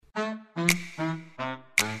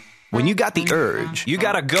When you got the urge, you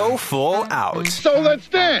gotta go full out. So let's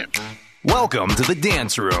dance. Welcome to the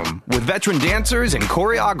Dance Room with veteran dancers and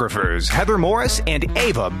choreographers Heather Morris and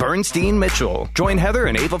Ava Bernstein Mitchell. Join Heather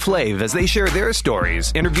and Ava Flav as they share their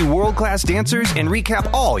stories, interview world-class dancers, and recap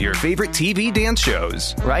all your favorite TV dance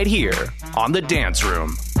shows right here on the Dance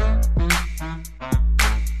Room.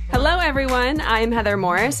 Hello, everyone. I'm Heather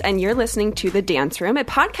Morris, and you're listening to The Dance Room, a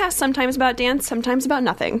podcast sometimes about dance, sometimes about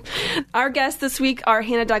nothing. Our guests this week are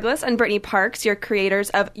Hannah Douglas and Brittany Parks, your creators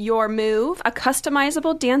of Your Move, a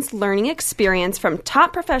customizable dance learning experience from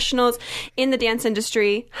top professionals in the dance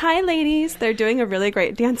industry. Hi, ladies. They're doing a really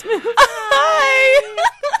great dance move. Hi!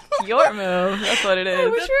 Your move. That's what it is. I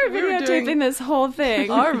wish we were videotaping this whole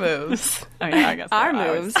thing. Our moves. Oh, yeah, I guess our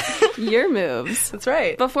moves. Your moves. That's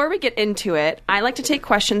right. Before we get into it, I like to take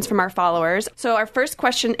questions from our followers. So our first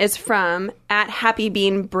question is from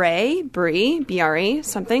 @HappyBeanBray, Brie,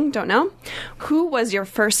 something, don't know. Who was your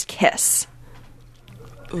first kiss?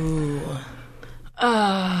 Ooh.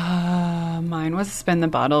 Mine was Spin the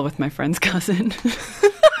Bottle with my friend's cousin.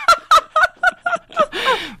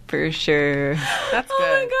 For sure. That's good.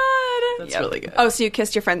 Oh my God. That's really good. Oh, so you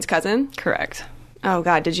kissed your friend's cousin? Correct. Oh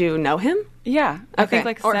God, did you know him? Yeah. I think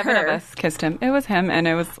like Or 7 her. of us kissed him. It was him, and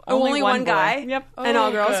it was Only one boy. guy? Yep. And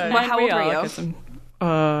all girls? Good. Well, how We old were all you? kissed him.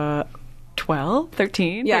 12?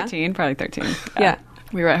 13? Yeah. 13, probably 13. Yeah.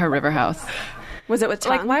 We were at her river house. Was it with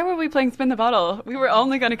tongue? Like, why were we playing Spin the Bottle? We were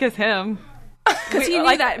only going to kiss him. Because he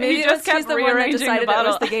knew that. Maybe he it just was kept he's the one that rearranging decided the it was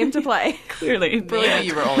bottle. the game to play. Clearly. Maybe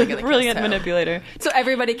you were only going to Brilliant kiss him. manipulator. So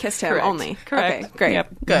everybody kissed him Correct. only? Correct. Okay, great. Yep.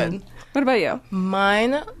 Good. What about you?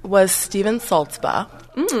 Mine was Steven Saltzba.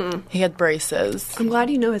 He had braces. I'm glad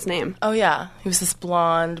you know his name. Oh, yeah. He was this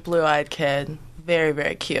blonde, blue-eyed kid. Very,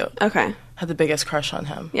 very cute. Okay. Had the biggest crush on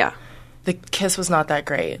him. Yeah. The kiss was not that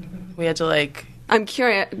great. We had to, I'm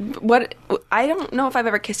curious. I don't know if I've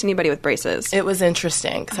ever kissed anybody with braces. it was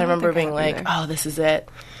interesting because I remember think I being have like, either. oh, this is it.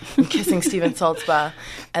 I'm kissing Steven Saltzba.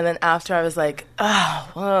 And then after I was like,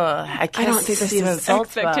 I kissed don't think this Steven is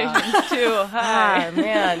Saltzba. Expectations too high. Ah,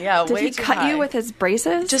 man, yeah, Did way he too cut high. you with his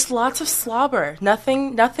braces? Just lots of slobber.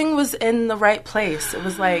 Nothing was in the right place. It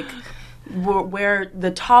was like where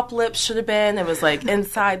the top lip should have been. It was like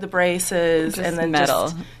inside the braces, Just and then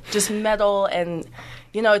metal. just metal. And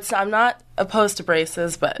I'm not opposed to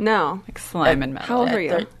braces, but No. Like slime and metal. How old were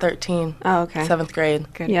you? 13. Oh, okay. 7th grade.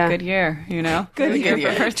 Good, Yeah. good year, you know? Good year.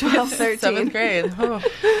 year. for first 12, 13. 7th grade. Oh.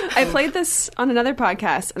 I played this on another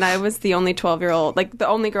podcast, and I was the only 12-year-old, like the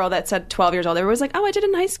only girl that said 12 years old. Everyone was like, oh, I did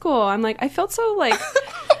in high school. I'm like, I felt so, like,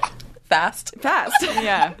 Fast. fast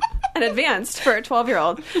Yeah. and advanced for a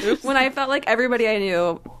 12-year-old. When I felt like everybody I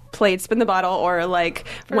knew played Spin the Bottle or, like,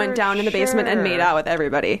 went down in the basement and sure. made out with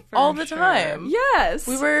everybody. All the time. Yes.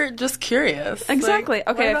 We were just curious. Exactly. Like,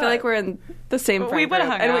 okay, why I feel not? like we're in the same friend We would have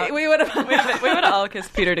group, hung and out. we would have We would have all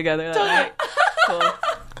kissed Peter together that night. Cool.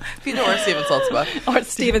 Peter or Steven Saltzba. or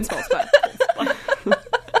Steven Spolspa.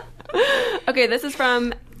 Okay, this is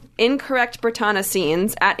from Incorrect Britannia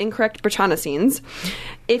Scenes, @Incorrect Britannia Scenes.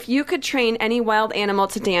 If you could train any wild animal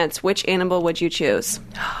to dance, which animal would you choose?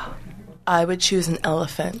 I would choose an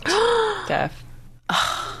elephant. Deaf.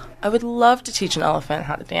 I would love to teach an elephant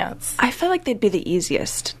how to dance. I feel like they'd be the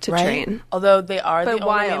easiest to Right? train. Although they are But the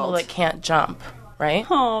only animal wild. that can't jump, right?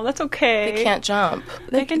 Oh, that's okay. They can't jump.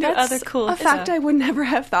 They can do That's other cool a fact I would never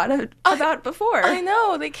have thought about before. I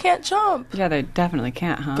know, they can't jump. Yeah, they definitely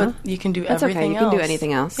can't, huh? But you can do That's okay, everything you else. can do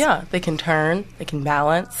anything else. Yeah, they can turn, they can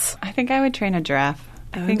balance. I think I would train a giraffe.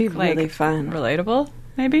 I would think, be really fun. Relatable,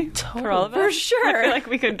 maybe? For all of us. For sure. I feel like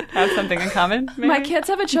we could have something in common, maybe. My kids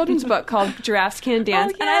have a children's book called Giraffes Can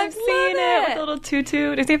Dance, Oh, yeah, and I've seen it with it. a little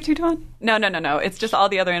tutu. Does he have a tutu on? No. It's just all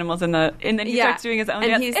the other animals in the. And then he Yeah. starts doing his own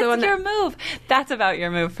And dance. he's It's the one that- your move. That's about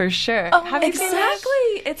your move for sure. Oh, Have you seen that?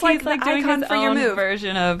 Exactly. It's like He's the doing icon his for your own move.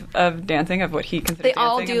 version of dancing, of what he considers They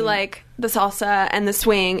all dancing, do and- like the salsa and the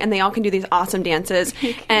swing, and they all can do these awesome dances.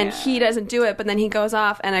 And he doesn't do it, but then he goes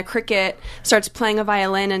off, and a cricket starts playing a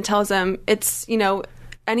violin and tells him it's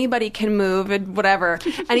anybody can move and whatever.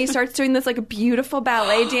 And he starts doing this like beautiful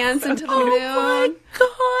ballet dance into the moon. Oh my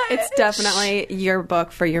god! It's definitely your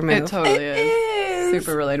book for your move. It totally It is. is.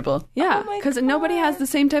 Super relatable. Yeah, Oh my because nobody has the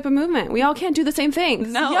same type of movement. We all can't do the same things.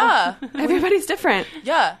 No. Yeah, Everybody's different.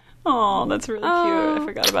 yeah. Oh, that's really cute. I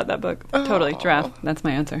forgot about that book. Totally. Giraffe. That's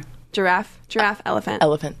my answer. Giraffe, elephant.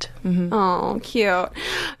 Elephant. Oh, cute.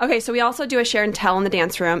 Okay, so we also do a share and tell in the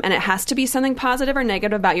dance room, and it has to be something positive or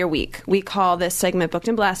negative about your week. We call this segment Booked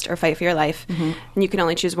and Blessed or Fight for Your Life, and you can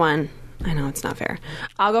only choose one. I know, it's not fair.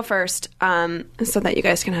 I'll go first so that you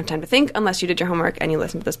guys can have time to think, unless you did your homework and you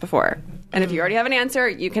listened to this before. And if you already have an answer,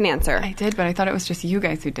 you can answer. I did, but I thought it was just you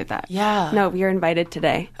guys who did that. Yeah. No, you're invited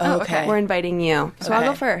today. Oh, okay. We're inviting you. So I'll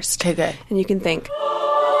go first. Okay, good. And you can think.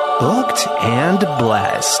 Booked and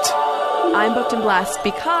blessed. I'm booked and blessed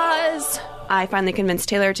because I finally convinced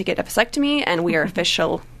Taylor to get a vasectomy, and we are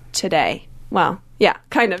official today. Well, yeah,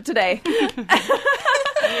 kind of today.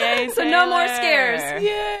 Yay, So no more scares.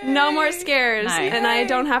 Yay. No more scares. Nice. And I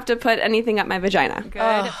don't have to put anything up my vagina.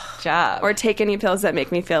 Good job. Or take any pills that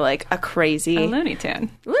make me feel like a crazy a Looney Tune.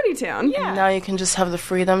 Looney Tune. Yeah. Now you can just have the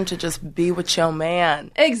freedom to just be with your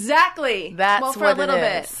man. Exactly. That's well, for what a little it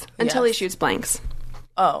bit. is. Until he Yes. shoots blanks.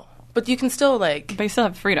 Oh, but you can still like, But you still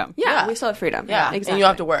have freedom. Yeah, Yeah. we still have freedom. yeah, exactly. and you don't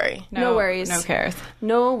have to worry. No worries. No cares.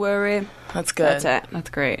 No worry. That's good. That's it. That's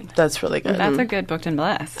great. That's really good. That's a good booked and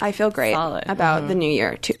blessed. I feel great Solid. about the new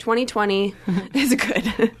year. 2020 is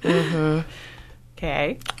good.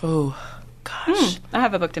 Okay. Oh, gosh. I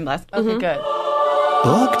have a booked and blessed. Okay, good.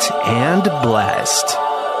 Booked and blessed.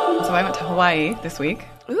 So I went to Hawaii this week.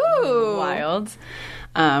 Ooh. Wild.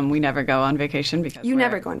 We never go on vacation because You we're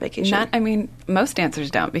never go on vacation. Most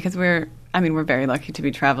dancers don't because we're very lucky to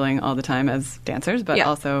be traveling all the time as dancers, but Yeah.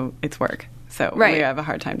 also it's work. So Right. we have a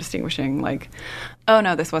hard time distinguishing like, oh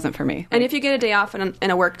no, this wasn't for me. And if you get a day off in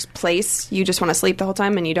a workplace, you just want to sleep the whole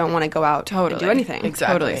time and you don't want to go out and do anything.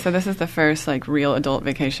 Exactly. Totally. So this is the first like real adult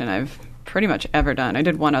vacation I've pretty much ever done. I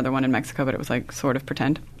did one other one in Mexico, but it was like sort of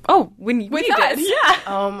pretend. Oh, when With you us. did, yeah.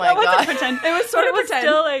 Oh my That wasn't God. pretend. It was sort of pretend.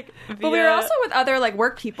 Still like, But we were also with other like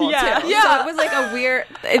work people Yeah. too. Yeah. So it was like a weird.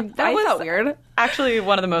 I was felt weird. actually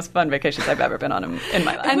one of the most fun vacations I've ever been on in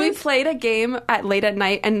my life. And we played a game at late at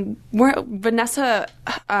night, and Vanessa,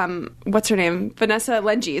 what's her name? Vanessa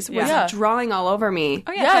Lenges was Yeah. drawing all over me.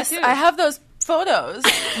 Oh, yeah, Yes, tattoos. I have those photos.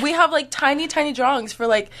 We have like tiny drawings for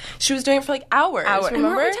like, she was doing it for like hours. And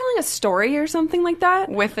Remember? weren't we telling a story or something like that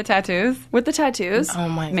with the tattoos. with the tattoos? Oh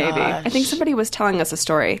my god. Maybe. I think somebody was telling us a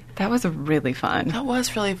story. That was really fun. That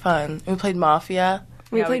was really fun. We played Mafia.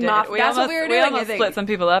 We played did. Mafia. That's what we were doing. We I almost think. split some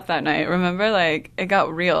people up that night. Remember, like it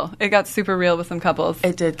got real. It got super real with some couples.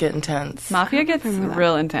 It did get intense. Mafia gets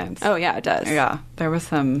real intense. Oh yeah, it does. Yeah, there were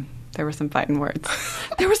some fighting words.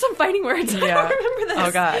 There were some fighting words. I Yeah. don't remember this.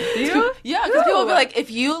 Oh God, do you? Yeah, because people would be like,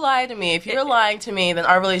 if you lie to me, if you're lying to me, then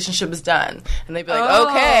our relationship is done. And they'd be like, Oh.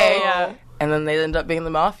 okay. Yeah. And then they'd end up being the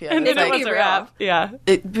Mafia. And it's then would it like, be was a real. wrap. Yeah,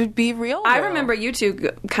 it would be real. I though. remember you two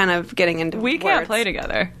kind of getting into we can't play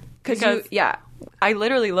together because yeah. I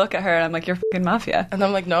literally look at her and I'm like, "You're fucking Mafia." And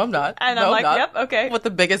I'm like, no, I'm not. And no, I'm like, not. "Yep, okay." With the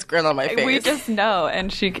biggest grin on my face. We just know,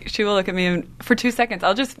 and she will look at me, and for 2 seconds,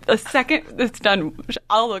 a second it's done,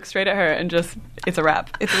 I'll look straight at her, and just it's a wrap.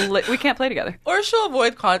 We can't play together. Or she'll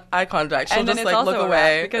avoid eye contact. She'll And then just it's like also look a wrap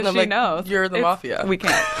away because and I'm she like, knows you're the Mafia. We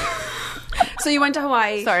can't. So you went to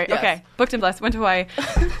Hawaii. Sorry. Yes. Okay. Booked and blessed. Went to Hawaii.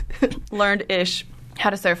 Learned ish how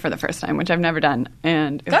to surf for the first time, which I've never done,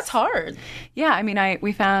 and That's hard. Yeah, I mean,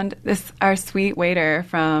 we found our sweet waiter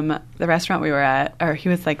from the restaurant we were at, or he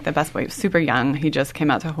was like the best waiter, super young. He just came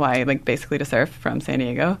out to Hawaii, like basically to surf from San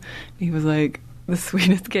Diego. He was like the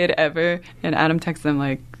sweetest kid ever. And Adam texted him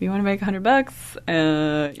like, "You want to make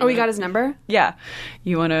 $100? Oh, he got his number? Yeah,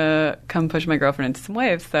 you want to come push my girlfriend into some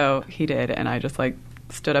waves?" So he did, and I just like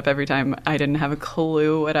stood up every time. I didn't have a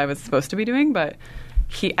clue what I was supposed to be doing, but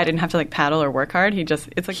I didn't have to like paddle or work hard. It's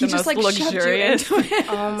like He the just, most like, shoved you luxurious into it.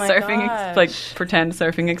 Oh my surfing, gosh. like pretend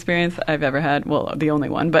surfing experience I've ever had. Well, the only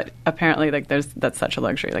one, but apparently like that's such a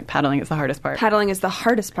luxury. Like paddling is the hardest part. Paddling is the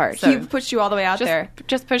hardest part. So- He pushed you all the way out there.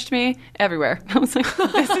 Just pushed me everywhere. I was like,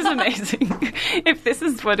 this is amazing. If this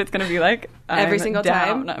is what it's going to be like, Every I'm single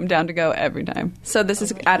down. time? I'm down to go every time. So this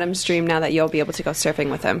is Adam's dream now that you'll be able to go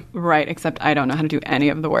surfing with him. Right, except I don't know how to do any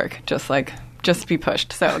of the work. Just be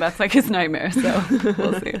pushed. So that's like his nightmare. So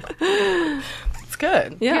we'll see. It's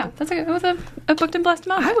good. Yeah, it was a booked and blessed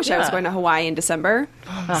month. I wish I was Yeah. going to Hawaii in December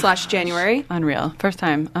 / January. Unreal. First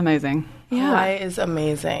time. Amazing. Hawaii is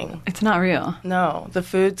amazing. It's not real. No, the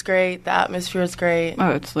food's great. The atmosphere is great.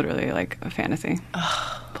 Oh, it's literally like a fantasy.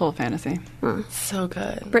 Full fantasy. So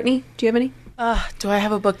good. Brittany, do you have any? Do I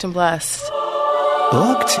have a booked and blessed?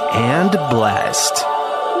 Booked and blessed.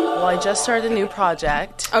 Well, I just started a new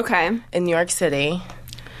project Okay. in New York City.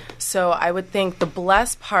 So I would think the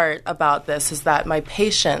blessed part about this is that my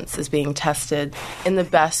patience is being tested in the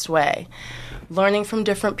best way. Learning from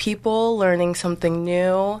different people, learning something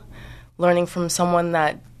new, learning from someone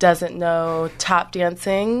that doesn't know tap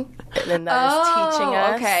dancing and that is teaching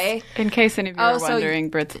us. Okay. In case any of you Oh, are so wondering,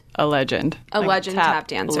 Britt's a legend. A legend tap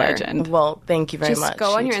dancer. Legend. Well, thank you very Just much.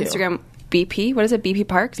 go on you your too. Instagram. BP. What is it? BP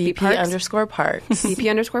Parks? BP _ Parks. BP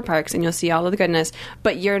 _ Parks, and you'll see all of the goodness.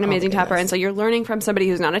 But you're an amazing tapper, and so you're learning from somebody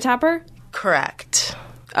who's not a tapper? Correct.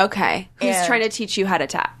 Okay. Who's And- trying to teach you how to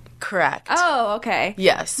tap? Correct. Oh, okay.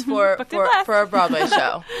 Yes, for a Broadway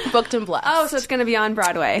show. Booked and blessed. Oh, so it's going to be on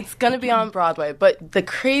Broadway. It's going to be on Broadway, but the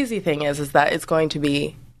crazy thing is that it's going to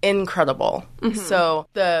be incredible. So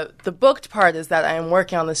the booked part is that I am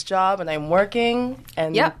working on this job and I'm working,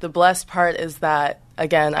 and Yep. the blessed part is that,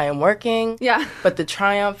 again, I am working. Yeah. But the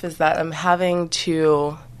triumph is that I'm having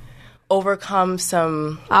to overcome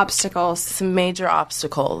some major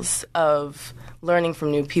obstacles of learning from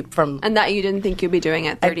new people. And that you didn't think you'd be doing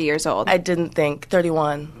at 30 years old. I didn't think.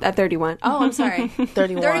 31. At 31. Oh, I'm sorry.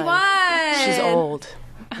 31. 31! She's old.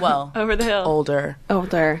 Well, Over the hill. older.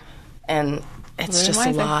 Older. And it's Older just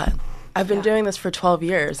and a wiser. lot. I've been doing this for 12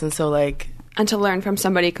 years, and so, like, And to learn from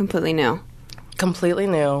somebody completely new. completely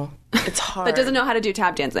new. It's hard. That doesn't know how to do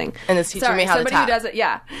tap dancing. And it's teaching me how to somebody tap. who does it,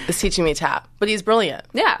 yeah. It's teaching me tap. But he's brilliant.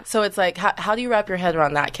 Yeah. So it's like, how do you wrap your head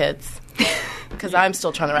around that, kids? Because I'm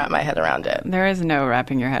still trying to wrap my head around it. There is no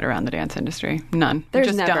wrapping your head around the dance industry. None. There's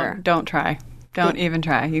Just never. Don't try. Don't even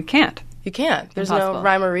try. You can't. You can't. There's Impossible. no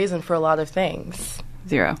rhyme or reason for a lot of things.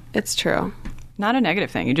 Zero. It's true. Not a negative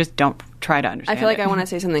thing. You just don't try to I understand feel like it. I want to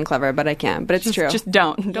say something clever, but I can't. But it's true. Just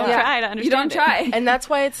don't. Don't Yeah. try to understand You don't it. try. And that's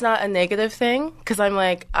why it's not a negative thing, because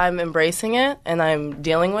I'm embracing it and I'm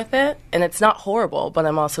dealing with it. And it's not horrible, but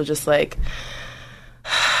I'm also just like,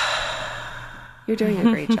 You're doing a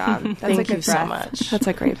great job. That's a Thank good you so breath. much. That's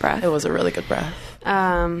a great breath. it was a really good breath.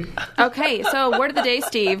 Okay, so word of the day,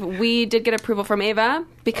 Steve. We did get approval from Ava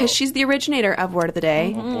because she's the originator of word of the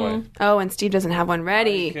day. Oh boy. Oh, and Steve doesn't have one You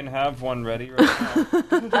ready. can have one ready right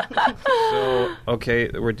now. So, okay,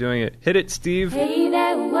 we're doing it. Hit it, Steve. Hey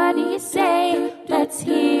there, what do you say? Let's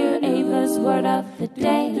hear Ava's word of the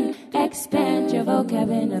day. Expand your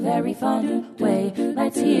vocab in a very fun way.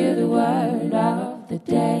 Let's hear the word of the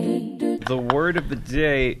day. The word of the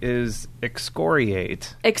day is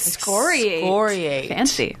excoriate. Excoriate. Excoriate.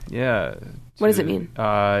 Fancy. Yeah. What does it mean?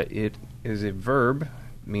 It is a verb,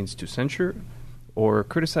 means to censure or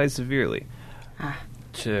criticize severely.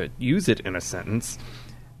 To use it in a sentence,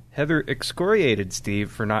 Heather excoriated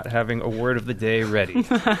Steve for not having a word of the day ready.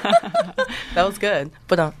 That was good.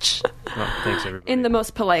 But Well, thanks, everybody. In the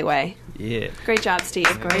most polite way. Yeah. Great job, Steve.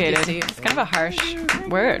 Excoriated. It's kind of a harsh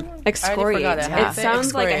word. Excoriate. forgot it It happened.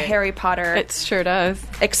 sounds like a Excoriate. Harry Potter. It sure does.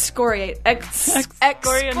 Excoriate.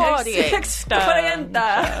 Excoriate.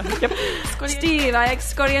 Excorienta. Yep. Steve, I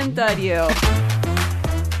excoriented you.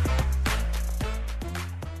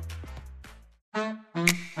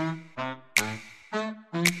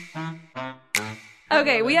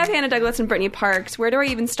 Okay, we have Hannah Douglas and Brittany Parks. Where do I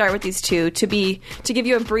even start with these two? To give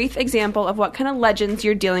you a brief example of what kind of legends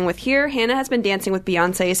you're dealing with here, Hannah has been dancing with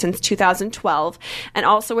Beyonce since 2012, and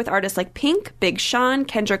also with artists like Pink, Big Sean,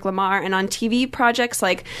 Kendrick Lamar, and on TV projects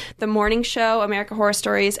like The Morning Show, American Horror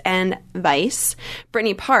Stories, and Vice.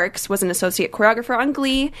 Brittany Parks was an associate choreographer on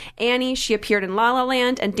GLEE. Annie, she appeared in La La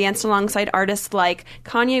Land and danced alongside artists like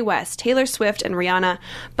Kanye West, Taylor Swift, and Rihanna.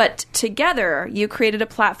 But together, you created a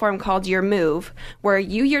platform called Your Move, where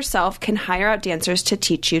you yourself can hire out dancers to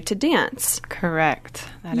teach you to dance. Correct.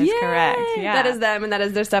 That is Yay! correct. Yeah. That is them, and that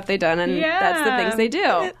is their stuff they've done, and that's the things they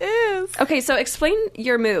do. It is. Okay, so explain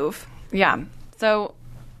Your Move. Yeah. So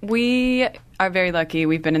we are very lucky.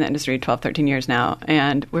 We've been in the industry 12, 13 years now,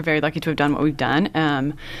 and we're very lucky to have done what we've done.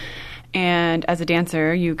 And as a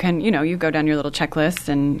dancer, you can, you go down your little checklist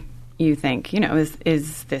and you think,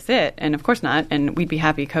 is this it? And of course not. And we'd be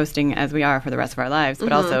happy coasting as we are for the rest of our lives.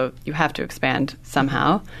 But also, you have to expand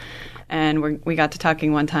somehow. And we got to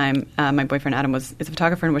talking one time. My boyfriend Adam is a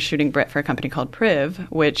photographer and was shooting Brit for a company called Priv,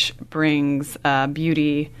 which brings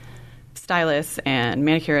beauty stylists and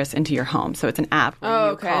manicurists into your home. So it's an app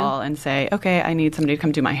where you call and say, okay, I need somebody to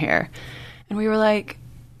come do my hair. And we were like,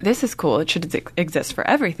 this is cool. It should exist for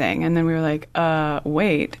everything. And then we were like,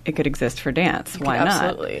 wait, it could exist for dance. Why not?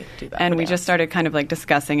 Absolutely do that. And for we dance. just started kind of like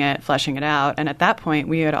discussing it, fleshing it out. And at that point,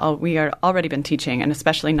 we had already been teaching, and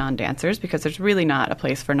especially non-dancers, because there's really not a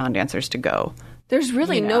place for non-dancers to go. There's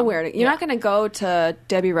really nowhere to... You're not going to go to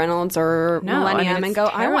Debbie Reynolds or No, Millennium it's and go,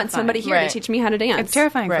 I want somebody here to Right. teach me how to dance. It's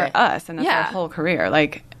terrifying Right. for us, and that's Yeah. our whole career.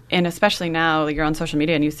 Like, and especially now, like, you're on social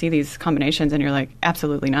media and you see these combinations and you're like,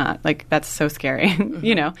 absolutely not. Like, that's so scary.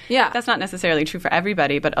 You know? Yeah. That's not necessarily true for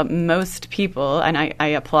everybody, but most people, and I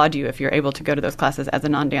applaud you if you're able to go to those classes as a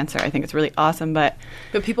non-dancer. I think it's really awesome, but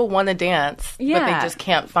people want to dance, but they just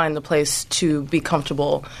can't find the place to be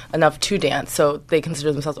comfortable enough to dance. So they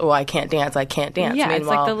consider themselves, oh, I can't dance. Yeah, Meanwhile, it's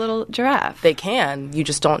like the little giraffe. They can. You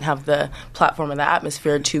just don't have the platform or the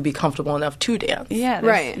atmosphere to be comfortable enough to dance. Yeah,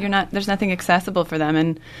 right. There's nothing accessible for them,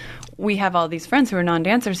 and we have all these friends who are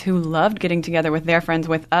non-dancers who loved getting together with their friends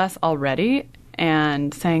with us already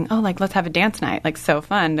and saying, oh, like, let's have a dance night. Like, so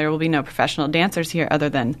fun. There will be no professional dancers here other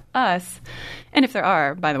than us. And if there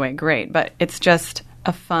are, by the way, great. But it's just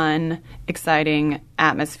a fun, exciting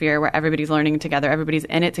atmosphere where everybody's learning together. Everybody's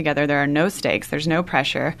in it together. There are no stakes. There's no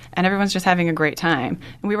pressure. And everyone's just having a great time.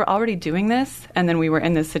 And we were already doing this. And then we were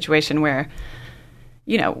in this situation where,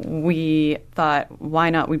 you know, we thought, why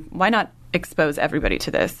not expose everybody to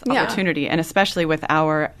this opportunity? And especially with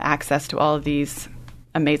our access to all of these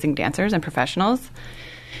amazing dancers and professionals.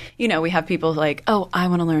 You know, we have people like, oh, I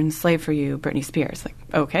want to learn Slave for You, Britney Spears. Like,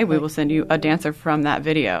 okay, we will send you a dancer from that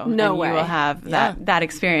video. No and way. You will have that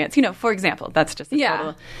experience. You know, for example, that's just a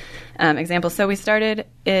total example. So we started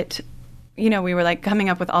it, you know, we were like coming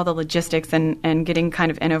up with all the logistics and getting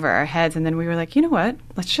kind of in over our heads. And then we were like, you know what?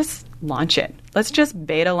 Let's just launch it. Let's just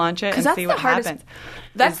beta launch it and see what happens.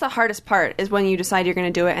 That's the hardest part, is when you decide you're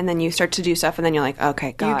going to do it and then you start to do stuff and then you're like,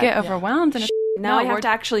 okay, God. You get overwhelmed and now I have to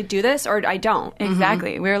actually do this, or I don't.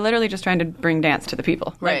 Exactly. We were literally just trying to bring dance to the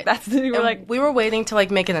people. Right. Like, we were waiting to, like,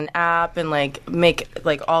 make it an app and, like, make,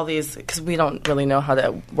 like, all these, because we don't really know how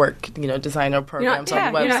to work, you know, design our programs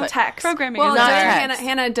on the website. You're not tech. Programming Well, is not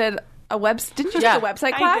Hannah did a didn't you take a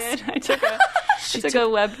website class? I did. I took a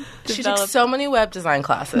web She took so many web design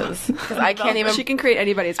classes because I can't even. She can create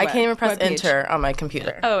anybody's. I can't even press enter on my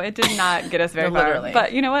computer. Oh, it did not get us very far. Literally.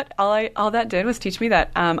 But you know what? All that did was teach me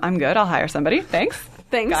that I'm good. I'll hire somebody. Thanks.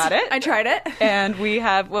 Got it. I tried it. And we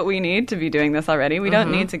have what we need to be doing this already. We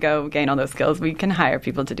don't need to go gain all those skills. We can hire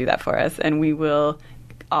people to do that for us, and we will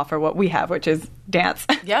offer what we have, which is dance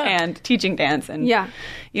and teaching dance. And,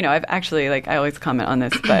 you know, I've actually, like, I always comment on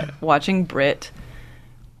this, but watching Britt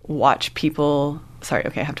watch people, sorry,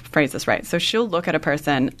 okay, I have to phrase this right. So she'll look at a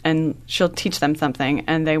person and she'll teach them something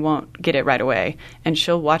and they won't get it right away. And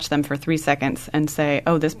she'll watch them for 3 seconds and say,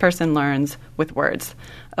 oh, this person learns with words.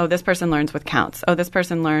 Oh, this person learns with counts. Oh, this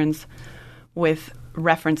person learns with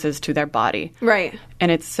references to their body. Right.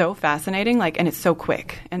 And it's so fascinating, like, and it's so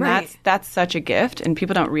quick. And that's such a gift, and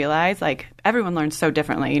people don't realize, like, everyone learns so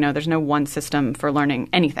differently. You know, there's no one system for learning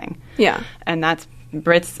anything. Yeah. And that's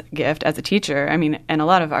Britt's gift as a teacher. I mean, and a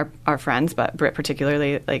lot of our friends, but Britt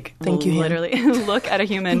particularly, like, Thank you, literally look at a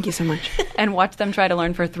human. Thank you so much. And watch them try to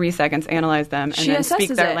learn for 3 seconds, analyze them, and then speak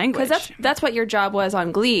their language. Because that's what your job was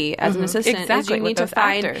on GLEE as an assistant. Exactly, is you with need to those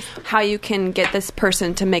find actors. how you can get this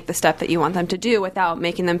person to make the step that you want them to do without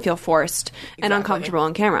making them feel forced and uncomfortable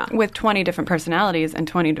on camera. With 20 different personalities and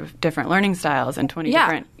 20 different learning styles and 20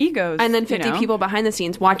 different egos. And then 50 people behind the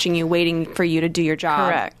scenes watching you, waiting for you to do your job.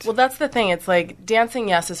 Correct. Well, that's the thing. It's like dancing,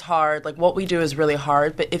 yes, is hard. Like, what we do is really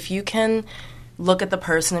hard. But if you can look at the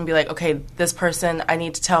person and be like, okay, this person, I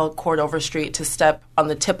need to tell Cord Overstreet to step on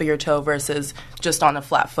the tip of your toe versus just on a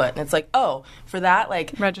flat foot. And it's like, oh, for that,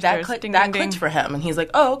 like, that clicked for him. And he's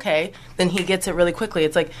like, oh, okay. Then he gets it really quickly.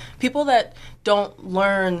 It's like people that don't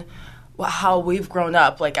learn how we've grown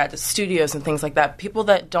up, like at the studios and things like that. People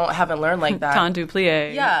that haven't learned like that. Temps du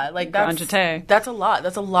plié. Yeah, like that's a lot.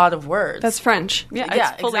 That's a lot of words. That's French. Yeah,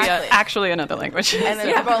 it's fully actually another language. And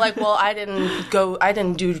then people are like, well, I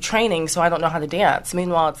didn't do training, so I don't know how to dance.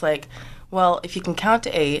 Meanwhile, it's like, well, if you can count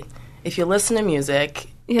to 8, if you listen to music,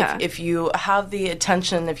 if you have the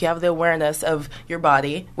attention, if you have the awareness of your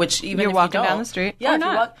body, which even you're if walking you don't, down the street, or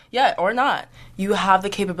not. Or not, you have the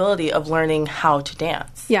capability of learning how to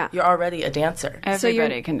dance. Yeah, you're already a dancer.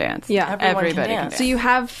 Everybody can dance. Yeah, everybody can dance. So you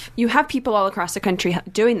have people all across the country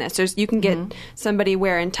doing this. You can get somebody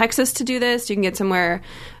where in Texas to do this. You can get somewhere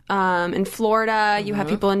in Florida. You have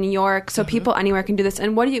people in New York. So people anywhere can do this.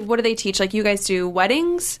 And what do they teach? Like, you guys do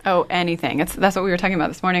weddings? Oh, anything. That's what we were talking about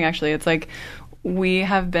this morning. Actually, it's like, we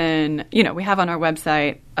have been, we have on our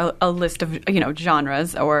website a list of,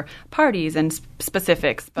 genres or parties and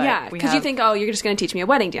specifics. But because you think, oh, you're just going to teach me a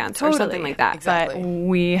wedding dance or something like that. Exactly. But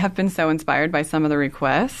we have been so inspired by some of the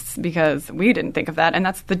requests because we didn't think of that. And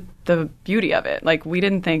that's the beauty of it. Like, we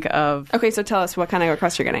didn't think of... Okay, so tell us what kind of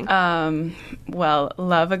requests you're getting. Well,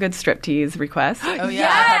 love a good striptease request. Oh,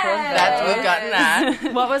 yeah. We've gotten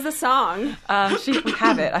that. What was the song? We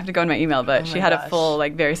have it. I have to go in my email, but she had a full,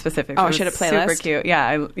 like, very specific... Oh, she had a playlist? Super cute.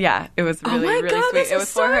 Yeah, it was really, really God, sweet. It was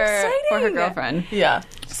so for her girlfriend. Yeah.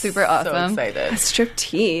 super awesome. So excited.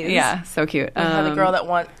 Striptease. Yeah, so cute. We had a girl that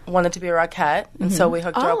wanted to be a Rockette, and so we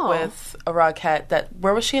hooked her up with a Rockette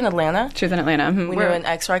where was she, in Atlanta? She was in Atlanta. We knew an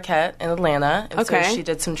ex-Rockette in Atlanta, and so she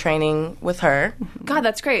did some training with her. God,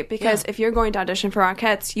 that's great, because if you're going to audition for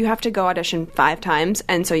Rockettes, you have to go audition 5 times,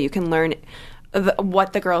 and so you can learn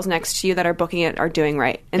what the girls next to you that are booking it are doing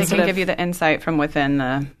right. They can give you the insight from within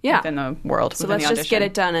the world. So let's just get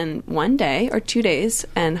it done in 1 day or 2 days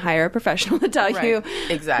and hire a professional to tell you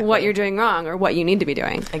what you're doing wrong or what you need to be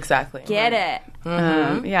doing. Exactly. Get it.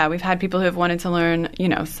 Yeah, we've had people who have wanted to learn,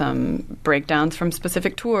 some breakdowns from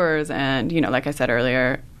specific tours and, like I said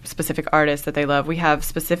earlier, specific artists that they love. We have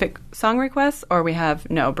specific song requests, or we have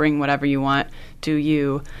bring whatever you want. Do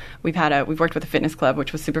you? We've worked with a fitness club,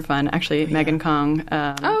 which was super fun. Actually, Megan Kong.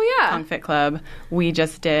 Kong Fit Club. We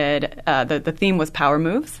just did the theme was power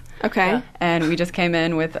moves. Okay, and we just came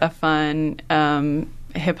in with a fun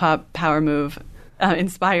hip hop power move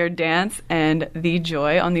inspired dance, and the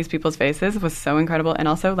joy on these people's faces was so incredible, and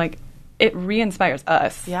also it re-inspires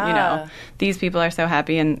us. Yeah. These people are so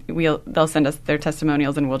happy, and they'll send us their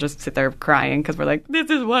testimonials, and we'll just sit there crying because we're like,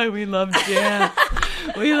 this is why we love dance.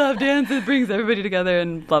 We love dance. It brings everybody together,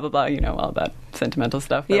 and blah, blah, blah. All that sentimental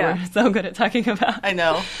stuff that we're so good at talking about. I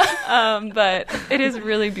know. But it is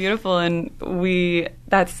really beautiful, and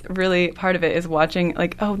that's really part of it is watching,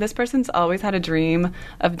 this person's always had a dream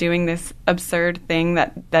of doing this absurd thing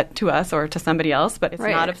that to us or to somebody else, but it's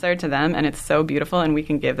not absurd to them, and it's so beautiful, and we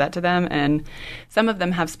can give that to them. And some of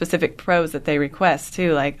them have specific pros that they request,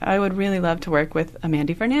 too. I would really love to work with a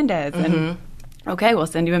Mandy Fernandez. And, okay, we'll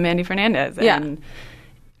send you a Mandy Fernandez. And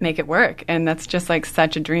make it work. And that's just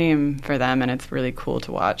such a dream for them, and it's really cool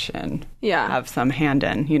to watch and have some hand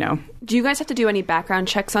in, Do you guys have to do any background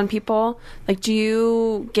checks on people? Do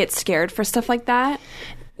you get scared for stuff like that?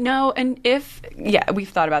 No, and we've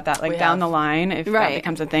thought about that, down the line, if that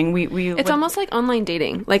becomes a thing. It's almost like online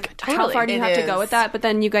dating. How far do you have to go with that? But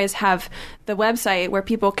then you guys have the website where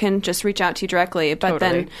people can just reach out to you directly. But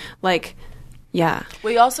then,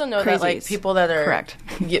 we also know that people that are correct.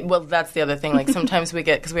 Well, that's the other thing. Sometimes we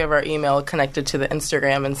get, because we have our email connected to the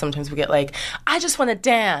Instagram, and sometimes we get I just want to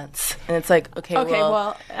dance, and it's okay.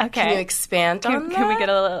 Can you expand on that? Can we get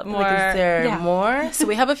a little more? Is there more? So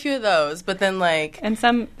we have a few of those, but then and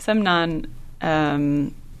some non.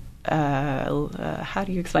 How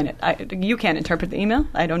do you explain it? You can't interpret the email.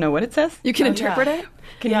 I don't know what it says. You can interpret it?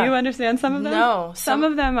 Can you understand some of them? No. Some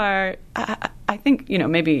of them are, I think,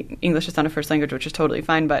 maybe English is not a first language, which is totally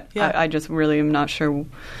fine, but I just really am not sure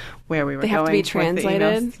where we were going. They have to be with the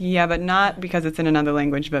translated? emails. Yeah, but not because it's in another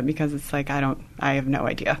language, but because it's I have no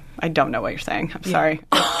idea. I don't know what you're saying. I'm sorry.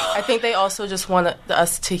 I think they also just want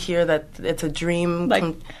us to hear that it's a dream.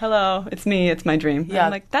 Hello, it's me, it's my dream. Yeah.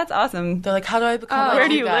 I'm that's awesome. They're how do I become where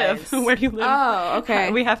do you guys? live? Where do you live? Oh,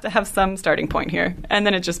 okay. We have to have some starting point here. And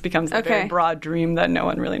then it just becomes a very broad dream that no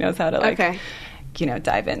one really knows how to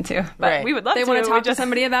dive into. But we would love to. They want to talk to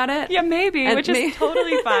somebody about it? Yeah, maybe, which is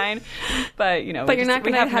totally fine. But, But you're not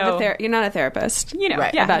going to have you're not a therapist,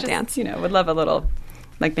 about dance. Would love a little,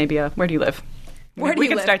 maybe where do you live? We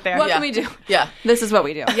can start there. What can we do? Yeah. This is what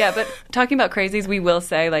we do. Yeah, but talking about crazies, we will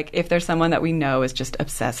say, if there's someone that we know is just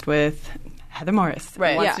obsessed with Heather Morris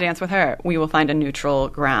wants to dance with her, we will find a neutral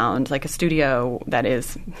ground, a studio that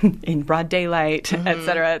is in broad daylight, et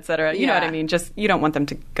cetera, et cetera. You know what I mean? Just, you don't want them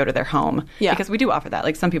to go to their home. Yeah. Because we do offer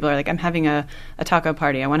that. Some people are I'm having a taco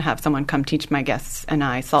party. I want to have someone come teach my guests and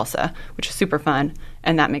I salsa, which is super fun.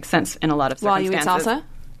 And that makes sense in a lot of circumstances. While you eat salsa?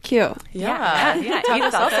 Cute. Yeah. Eat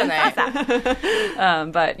salsa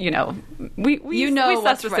night. But, we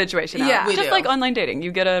suss the situation out. Yeah, we just do. Like online dating.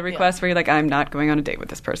 You get a request where you're I'm not going on a date with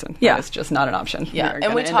this person. Yeah. It's just not an option. Yeah,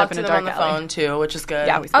 and we talk to them on the phone, too, which is good.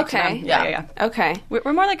 Yeah, we speak to them. Yeah. Okay.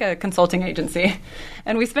 We're more like a consulting agency.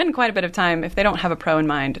 And we spend quite a bit of time, if they don't have a pro in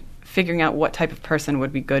mind, figuring out what type of person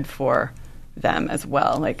would be good for them as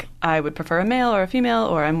well. I would prefer a male or a female,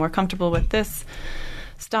 or I'm more comfortable with this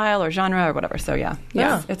style or genre or whatever. So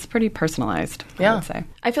it's pretty personalized, I would say.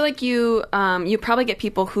 I feel like you probably get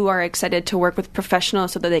people who are excited to work with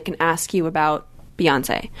professionals so that they can ask you about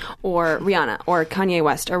Beyonce or Rihanna or Kanye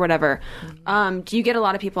West or whatever. Do you get a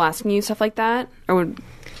lot of people asking you stuff like that?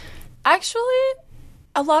 Actually,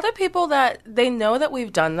 a lot of people that they know that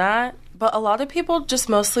we've done that, but a lot of people just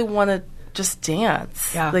mostly want to just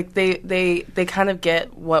dance. Yeah. They kind of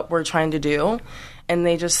get what we're trying to do, and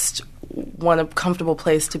they just want a comfortable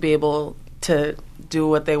place to be able to do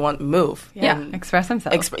what they want, move. Yeah, express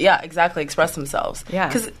themselves. Exactly, express themselves. Yeah.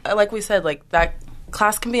 Because, like we said, that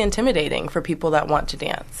class can be intimidating for people that want to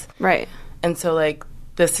dance. Right. And so,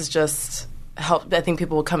 this is just help. I think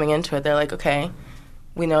people coming into it, they're okay,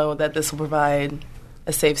 we know that this will provide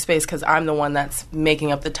a safe space because I'm the one that's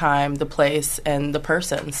making up the time, the place, and the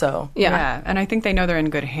person. So yeah, and I think they know they're in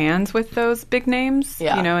good hands with those big names.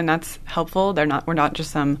 Yeah. You know, and that's helpful. We're not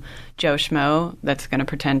just some Joe Schmo that's going to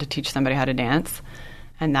pretend to teach somebody how to dance,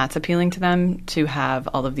 and that's appealing to them to have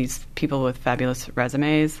all of these people with fabulous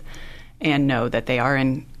resumes and know that they are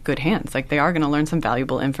in good hands. Like, they are going to learn some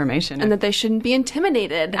valuable information. And that they shouldn't be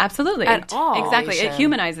intimidated. Absolutely. At all. Exactly. It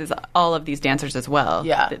humanizes all of these dancers as well.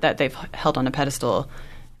 Yeah. That they've held on a pedestal.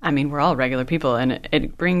 I mean, we're all regular people, and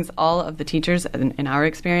it brings all of the teachers, in our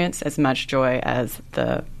experience, as much joy as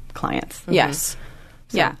the clients. Yes.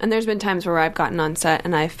 Yeah, and there's been times where I've gotten on set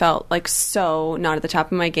and I felt like so not at the top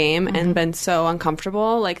of my game and been so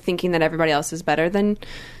uncomfortable, like thinking that everybody else is better than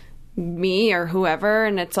me or whoever,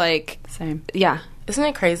 and it's like... Same. Yeah. Isn't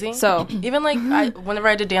it crazy? So even like whenever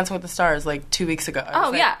I did Dancing with the Stars like 2 weeks ago, I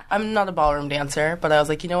was like, yeah. I'm not a ballroom dancer, but I was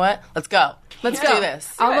like, you know what? Let's go. Let's do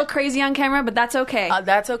this. I'll look crazy on camera, but that's okay.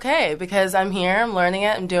 That's okay because I'm here, I'm learning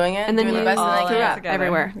it, I'm doing it, and then doing you the best that I threw can. up together.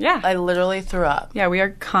 everywhere. Yeah. I literally threw up. Yeah, we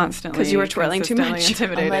are constantly... Because you were twirling too much.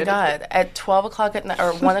 Intimidated. Oh my God. At 12 o'clock at night,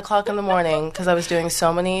 or 1 o'clock in the morning, because I was doing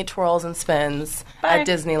so many twirls and spins at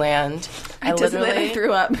Disneyland, I literally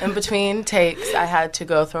threw up. In between takes, I had to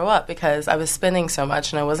go throw up because I was spinning so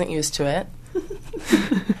much and I wasn't used to it.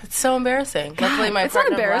 It's so embarrassing. Luckily, my it's not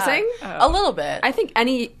partner embarrassing. laughed. A little bit. I think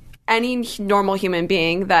any normal human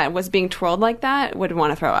being that was being twirled like that would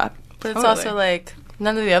want to throw up. But it's also like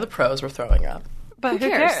none of the other pros were throwing up. But who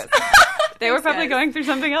cares? cares? They were probably going through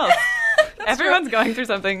something else. Everyone's going through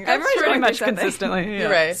something. Everyone's pretty going much through something. consistently. Yeah.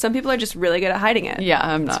 You're right. Some people are just really good at hiding it. Yeah,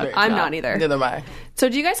 I'm not. I'm not either. Neither am I. So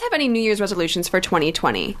do you guys have any New Year's resolutions for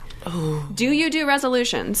 2020? Do you do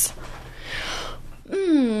resolutions?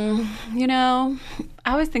 You know,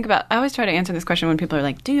 I always try to answer this question when people are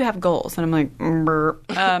like, do you have goals? And I'm like,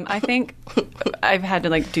 I think I've had to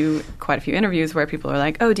like do quite a few interviews where people are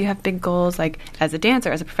like, oh, do you have big goals? Like as a dancer,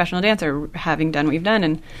 as a professional dancer, having done what you've done.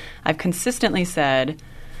 And I've consistently said,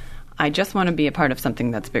 I just want to be a part of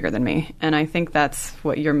something that's bigger than me. And I think that's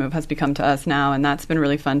what Your Move has become to us now. And that's been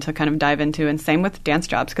really fun to kind of dive into. And same with dance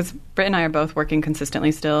jobs, because Britt and I are both working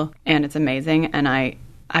consistently still. And it's amazing. And I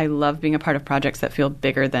love being a part of projects that feel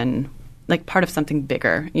bigger than, like, part of something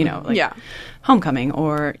bigger, you know, like Homecoming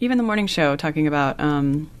or even the morning show talking about,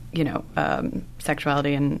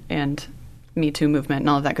 sexuality and Me Too movement and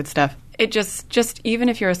all of that good stuff. It just even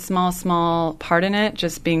if you're a small part in it,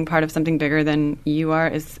 just being part of something bigger than you are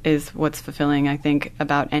is what's fulfilling, I think,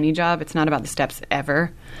 about any job. It's not about the steps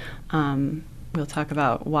ever. We'll talk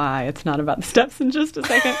about why it's not about the steps in just a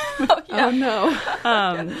second. Oh, no.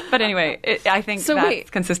 But anyway, I think that's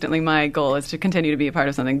consistently my goal is to continue to be a part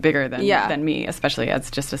of something bigger than me, especially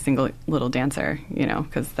as just a single little dancer, you know,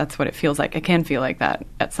 because that's what it feels like. It can feel like that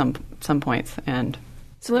at some points. And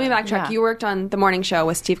so let me backtrack. Yeah. You worked on the morning show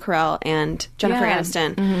with Steve Carell and Jennifer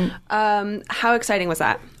Aniston. Mm-hmm. How exciting was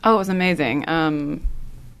that? Oh, it was amazing.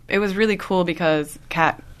 It was really cool because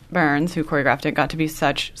Kat Burns, who choreographed it, got to be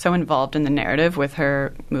so involved in the narrative with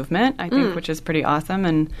her movement, I think, which is pretty awesome.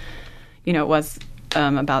 And, you know, it was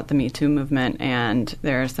about the Me Too movement, and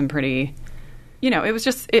there are some pretty, you know, it was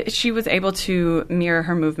just, she was able to mirror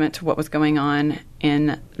her movement to what was going on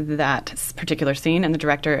in that particular scene, and the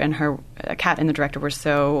director and her, Kat and the director were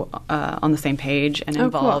so on the same page and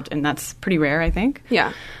involved, and that's pretty rare, I think.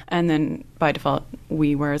 Yeah. And then by default,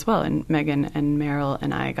 we were as well, and Megan and Meryl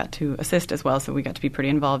and I got to assist as well, so we got to be pretty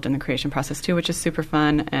involved in the creation process too, which is super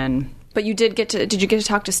fun. And but did you get to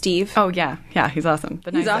talk to Steve? Oh yeah, he's awesome.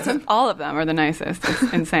 He's awesome. All of them are the nicest.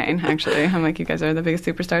 It's insane, actually. I'm like, you guys are the biggest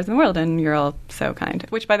superstars in the world, and you're all so kind.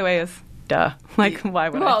 Which, by the way, is duh. Like, why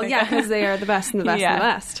would I? Well, think yeah, that? because they are the best and the best and the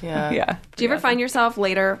best. Yeah. Do you ever find yourself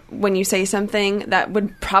later when you say something that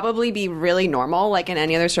would probably be really normal, like in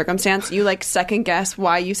any other circumstance, you like second guess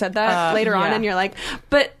why you said that later on, and you're like,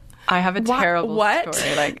 but I have a terrible what?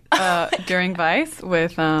 story. Like during Vice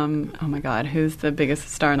with oh my God, who's the biggest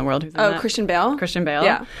star in the world? Who's in that? Christian Bale. Christian Bale.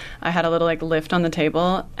 Yeah. I had a little like lift on the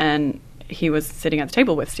table, and he was sitting at the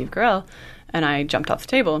table with Steve Carell, and I jumped off the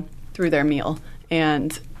table through their meal,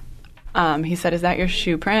 and he said, "Is that your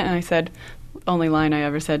shoe print?" And I said, only line I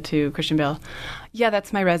ever said to Christian Bale, "Yeah,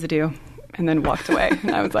 that's my residue," and then walked away.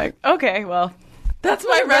 And I was like, okay, well, That's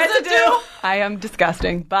my residue. I am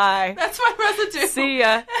disgusting. Bye. That's my residue. See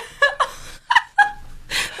ya.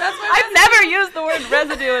 That's my I've never used the word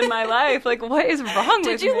residue in my life. Like, what is wrong with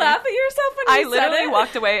me? Did you laugh at yourself when I you said literally it?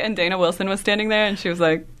 walked away, and Dana Wilson was standing there, and she was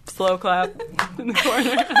like, slow clap in the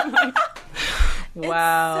corner. I'm like,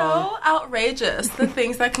 Wow. It's so outrageous, the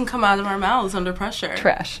things that can come out of our mouths under pressure.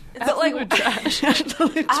 Trash. Absolute trash.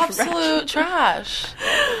 Absolute trash.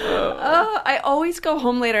 I always go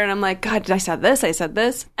home later and I'm like, God, I said this.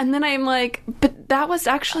 And then I'm like, but that was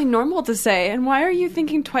actually normal to say. And why are you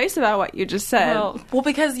thinking twice about what you just said? Well,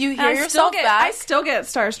 because you hear I yourself back. I still get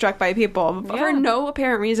starstruck by people for no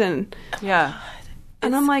apparent reason. Yeah.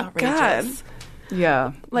 And I'm like, outrageous. God.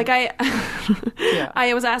 Yeah. Like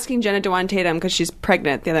I was asking Jenna Dewan Tatum because she's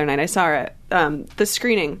pregnant the other night. I saw her at the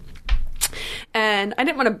screening. And I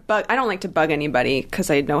didn't want to bug. I don't like to bug anybody because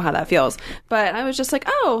I know how that feels. But I was just like,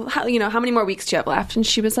 oh, how many more weeks do you have left? And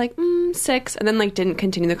she was like, 6. And then didn't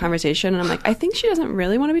continue the conversation. And I'm like, I think she doesn't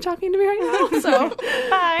really want to be talking to me right now. So,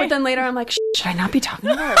 bye. But then later I'm like, should I not be talking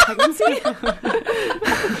about her pregnancy?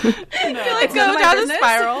 You go down a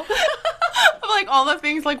spiral of all the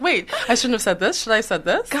things. Wait, I shouldn't have said this. Should I have said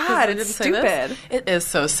this? God, it's stupid. It is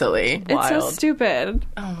so silly. It's so stupid.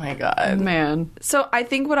 Oh my God, man. So I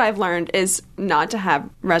think what I've learned is not to have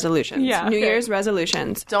resolutions. Yeah. New Year's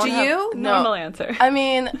resolutions. Do you? No. Normal answer. I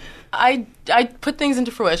mean, I put things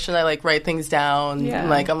into fruition. I write things down. Yeah.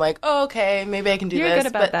 And, I'm like, oh, okay, maybe I can do You're this. good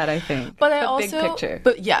about that, I think. But the I also big picture.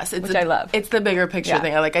 But yes, it's which I love. It's the bigger picture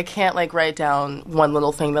thing. I can't I can't write down one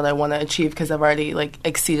little thing that I want to achieve because I've already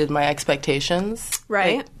exceeded my expectations.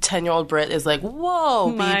 Right. 10-year-old Brit is like, whoa,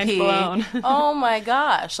 Mind BP. blown. Oh my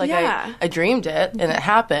gosh. Yeah. I dreamed it and it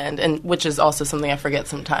happened, and which is also something I forget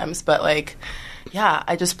sometimes. But yeah,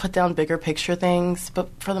 I just put down bigger picture things, but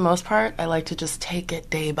for the most part, I like to just take it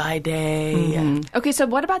day by day. Mm-hmm. Okay, so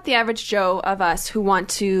what about the average Joe of us who want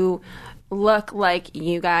to look like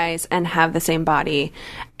you guys and have the same body,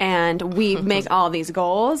 and we make all these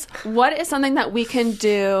goals? What is something that we can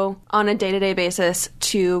do on a day-to-day basis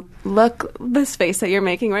to look this face that you're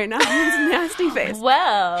making right now? This nasty face.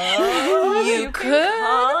 Well, You could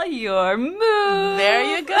call your move. There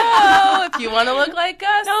you go. If you want to look like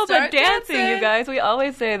us, No, but start dancing, you guys. We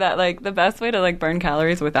always say that the best way to burn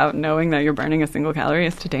calories without knowing that you're burning a single calorie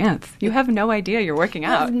is to dance. You have no idea you're working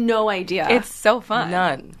I out. have no idea. It's so fun.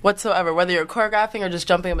 None whatsoever. Whether you're choreographing or just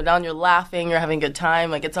jumping up and down, you're laughing, you're having a good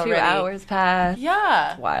time. It's 2 already hours pass.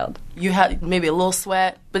 Yeah, Wild. You have maybe a little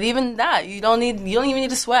sweat, but even that you don't even need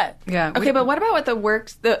to sweat. Yeah. Okay, but what about with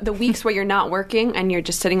the weeks where you're not working and you're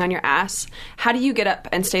just sitting on your ass? How do you get up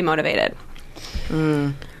and stay motivated?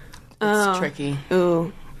 It's tricky.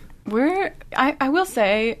 Ooh. I will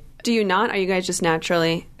say, Do you not? Are you guys just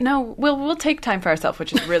naturally? no, we'll take time for ourselves,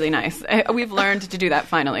 which is really nice. We've learned to do that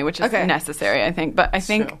finally, which is Okay. necessary, I think. But I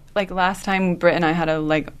think true. last time Britt and I had a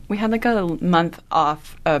month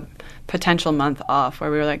off, a potential month off,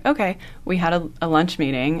 where we were like, okay, we had a lunch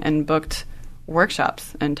meeting and booked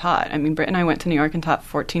workshops and taught. I mean, Britt and I went to New York and taught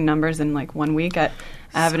 14 numbers in 1 week at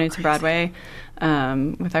Avenue to Broadway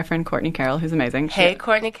with our friend Courtney Carroll, who's amazing. Hey,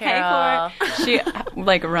 Courtney Carroll. She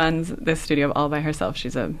runs this studio all by herself.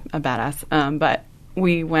 She's a badass. But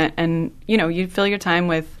we went and, you fill your time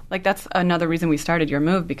with, that's another reason we started Your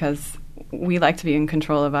Move, because we like to be in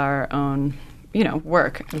control of our own,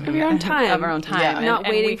 work. Of your own time. Of our own time. Yeah. And- Not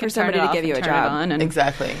and waiting we for can turn somebody it to off give you and a turn it job. on, and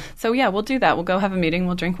Exactly. So, yeah, we'll do that. We'll go have a meeting.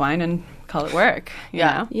 We'll drink wine and call it work. you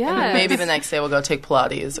Yeah. know? Yeah. And then maybe the next day we'll go take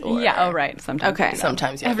Pilates. Or Yeah, oh, right. Sometimes. Okay.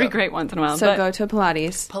 Sometimes, yeah. Every go. great once in a while. So but go to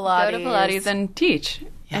Pilates. Pilates. go to Pilates and teach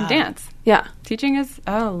and dance. Yeah. Teaching is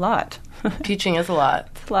a lot. Teaching is a lot.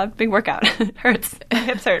 It's a lot. Big workout. It hurts.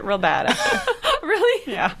 Hips hurt real bad.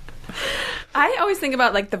 Really? Yeah. I always think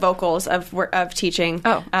about the vocals of teaching. Oh,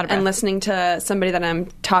 out of breath. and listening to somebody that I'm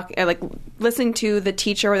talking, listening to the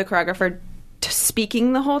teacher or the choreographer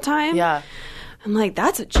speaking the whole time. Yeah. I'm like,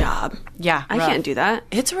 that's a job. Yeah. I can't do that.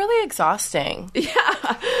 It's really exhausting.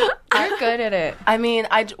 You're good at it. I mean,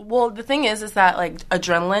 the thing is that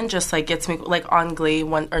adrenaline just gets me on Glee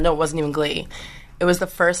it wasn't even Glee. It was the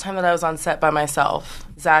first time that I was on set by myself.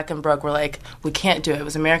 Zach and Brooke were like, we can't do it. It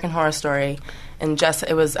was American Horror Story, and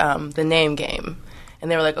it was the name game. And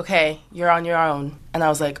they were like, okay, you're on your own. And I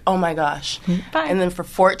was like, oh my gosh. Bye. And then for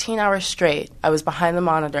 14 hours straight, I was behind the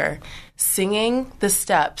monitor singing the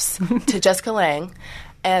steps to Jessica Lange.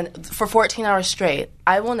 And for 14 hours straight,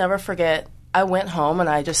 I will never forget, I went home and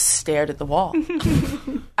I just stared at the wall.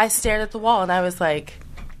 I stared at the wall and I was like,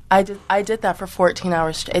 I did that for 14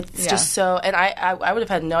 hours straight. It's just so, and I would have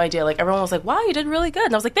had no idea. Everyone was like, wow, you did really good.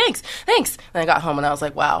 And I was like, thanks. And I got home and I was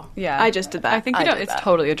like, wow. Yeah. I just did that. I think I you don't. did It's that.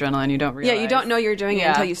 totally adrenaline. You don't realize. Yeah, you don't know you're doing it Yeah.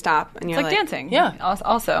 until you stop. And you're It's like dancing. Yeah.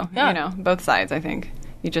 Also, Yeah. both sides, I think.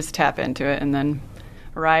 You just tap into it and then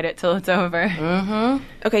ride it till it's over. Mm-hmm.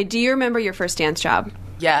 Okay, do you remember your first dance job?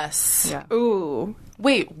 Yes. Yeah. Ooh.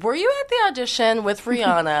 Wait, were you at the audition with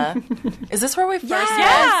Rihanna? Is this where we first met?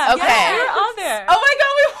 Yeah. Okay. Yeah, we were all there. Oh my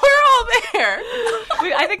God, we were all there.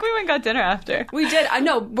 I think we went and got dinner after. We did. I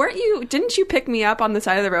know. Didn't you pick me up on the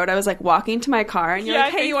side of the road? I was like walking to my car, and you're Yeah, like,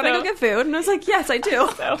 I "Hey, think you want to so. go get food?" And I was like, "Yes, I do."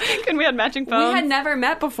 So, and we had matching phones. We had never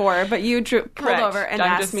met before, but you pulled Correct. over and I'm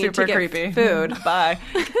asked just me super to get creepy. food. Bye.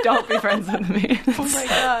 Don't be friends with me. Oh my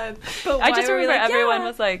god. But I why just were we remember like, everyone yeah.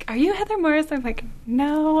 was like, "Are you Heather Morris?" I'm like,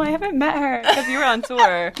 "No, I haven't met her," because you were on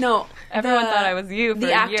tour. No, Everyone thought I was you for the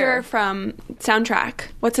a actor year. from Soundtrack.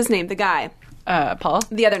 What's his name? The guy. Paul.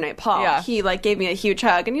 The other night, Paul. Yeah. He like gave me a huge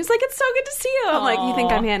hug, and he was like, "It's so good to see you." I'm like, "You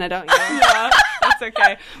think I'm Hannah, don't you?" Yeah, that's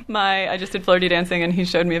okay. I just did flirty dancing, and he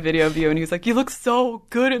showed me a video of you, and he was like, "You look so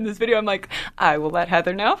good in this video." I'm like, "I will let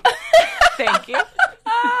Heather know." Thank you.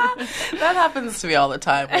 That happens to me all the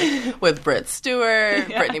time with Britt Stewart,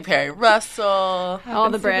 Brittany Perry Russell. All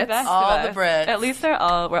the Brits. All the Brits. At least we're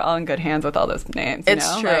all in good hands with all those names. It's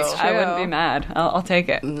you know? true. Like, It's I wouldn't true. be mad. I'll take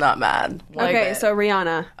it. Not mad. One Okay, bit. so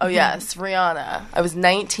Rihanna, Oh, yes, Rihanna. I was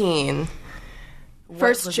 19. What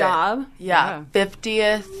first was it? job, Yeah,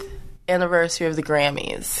 50th anniversary of the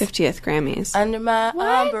Grammys. 50th Grammys. Under my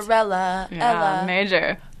umbrella, Yeah, Ella.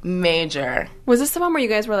 major. Was this the one where you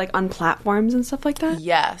guys were like on platforms and stuff like that?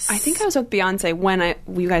 Yes. I think I was with Beyonce when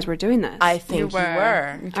you guys were doing this. I think you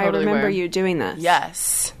were. You I totally remember were. you doing this.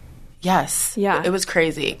 Yes. Yes. Yeah. It was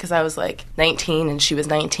crazy because I was like 19 and she was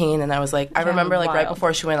 19 and I was like, I remember like right wild.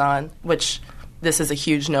 before she went on, which this is a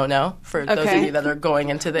huge no-no for those of Okay. you that are going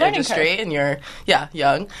into the Learning industry and you're,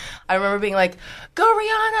 young. I remember being like, go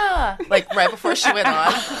Rihanna! Like right before she went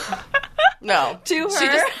on. No. To She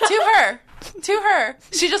her? just, to her. To her.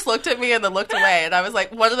 She just looked at me and then looked away and I was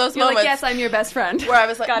like, one of those You're moments. like, yes, I'm your best friend. Where I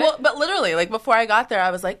was like, well, but literally, like, before I got there, I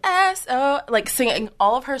was like, S-O, like, singing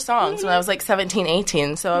all of her songs when I was, like, 17,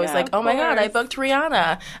 18. So I was Yeah, like, of oh, my God, I course. booked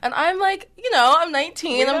Rihanna. And I'm like, I'm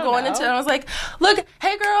 19. I'm don't going know. into, and I was like, look,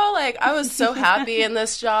 hey, girl, like, I was so happy in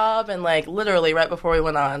this job. And, like, literally right before we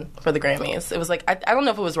went on for the Grammys, it was like, I don't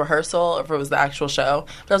know if it was rehearsal or if it was the actual show,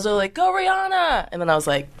 but I was really like, go Rihanna. And then I was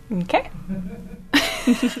like, Okay.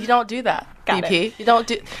 you don't do that, Got BP. You don't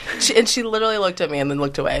do, and she literally looked at me and then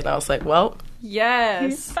looked away. And I was like, well,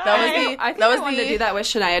 Yes. that was the, I think that was I wanted the, to do that with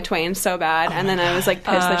Shania Twain so bad, and then I was like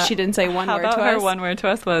pissed that she didn't say one How word about to her us. one word to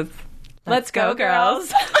us was, Let's go,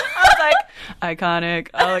 girls. I was like, iconic.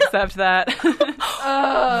 I'll accept that.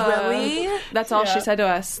 Really? That's all she said to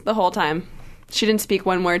us the whole time. She didn't speak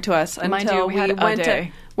one word to us Mind until you, we had a went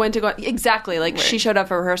day. to go. Exactly, like she showed up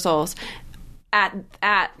for rehearsals.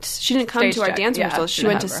 She didn't come Stage to our check, dance yeah, rehearsals. She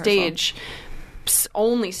didn't went to have rehearsal. stage.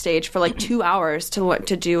 Only stage for like 2 hours to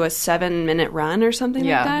do a 7-minute run or something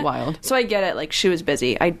Yeah, like that. wild. So I get it. Like she was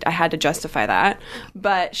busy. I had to justify that,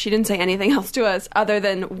 but she didn't say anything else to us other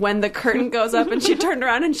than when the curtain goes up and she turned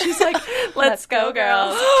around and she's like, "Let's go,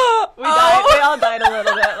 girls." We died. We all died a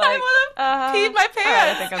little bit. Like, Peed my pants. all right,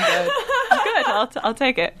 I think I'm good. I'm good. I'll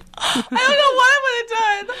take it. I don't know what I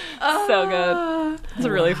would have done. So good. It's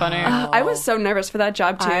really funny. I was so nervous for that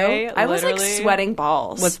job too. I was like literally sweating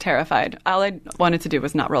balls. was terrified. All I wanted to do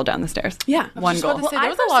was not roll down the stairs. Yeah. One Just goal. wanted to say, Well, there I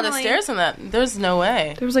was a lot of personally- stairs in that. There's no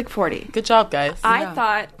way. There was like 40. Good job, guys. I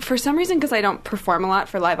thought, for some reason, because I don't perform a lot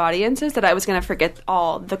for live audiences, that I was going to forget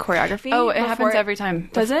all the choreography. Oh, it before happens every time.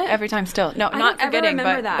 Does it? Every time still. No, I not don't ever forgetting,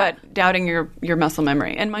 remember that. but doubting your muscle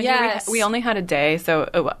memory. And mind Yes. you, we only had a day, so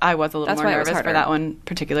I was a little That's more why it was nervous for harder. that one,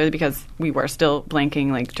 particularly because we were still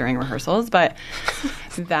blanking like during rehearsals. But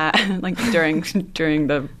that, like during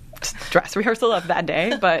the dress rehearsal of that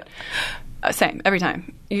day, but same every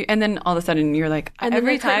time. And then all of a sudden you're like, And then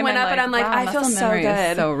every the curtain time went up and I'm like, wow, I feel muscle so memory is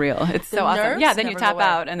good. so real. It's The so awesome. nerves Yeah, then you never tap go away.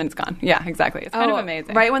 out and then it's gone. Yeah, exactly. It's kind of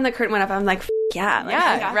amazing. Right when the curtain went up, I'm like, yeah. Like, I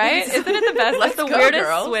Yeah, got right? this. Isn't it the best? Let's That's the go, weirdest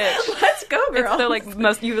girls. switch. Let's go, It's girl. so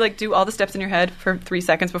like you like do all the steps in your head for 3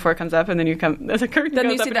 seconds before it comes up, and then you come. The curtain Then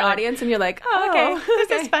goes you up see and the you're like, audience and you're like, Oh, okay, okay.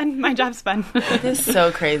 this is fun. My job's fun. It is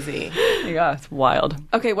so crazy. Yeah, it's wild.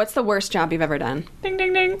 Okay, what's the worst job you've ever done? Ding,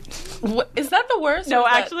 ding, ding. What, is that the worst? No, or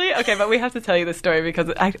is that- actually, okay, but we have to tell you the story because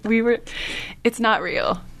it's not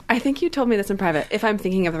real. I think you told me this in private, if I'm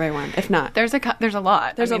thinking of the right one. If not, There's a lot. There's a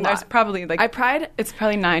lot. There's probably like it's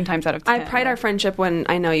probably 9 times out of 10. I pride our friendship when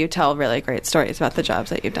I know you tell really great stories about the jobs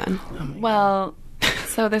that you've done. Well,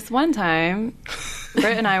 so this one time,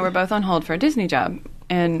 Britt and I were both on hold for a Disney job,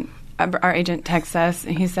 and our agent texts us,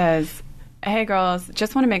 and he says, "Hey, girls,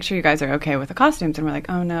 just want to make sure you guys are okay with the costumes." And we're like,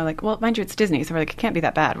 "Oh, no." Like, well, mind you, it's Disney, so we're like, it can't be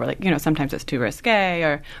that bad. We're like, sometimes it's too risque,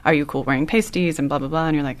 or are you cool wearing pasties, and blah, blah, blah.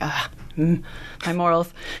 And you're like, my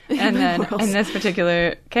morals. And then in this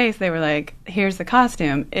particular case, they were like, here's the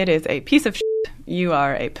costume. It is a piece of shit. You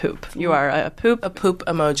are a poop. You are a poop. A poop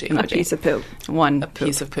emoji. A piece of poop. One A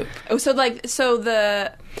piece of poop. Oh, so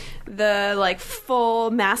the like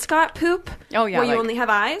full mascot poop? Oh, yeah, where you like- only have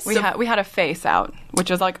eyes. We had a face out, which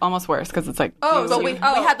is like almost worse because it's like But we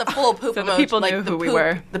had the full poop So emoji. the people like knew the who we poop-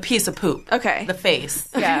 were. The piece of poop. Okay. The face.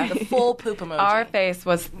 Yeah. The full poop emoji. Our face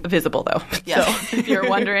was visible though. Yes. So if you're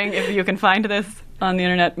wondering if you can find this on the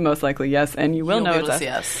internet, most likely yes, and you will You'll know be it's able to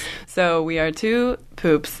us. see us. So we are 2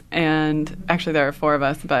 poops, and actually there are 4 of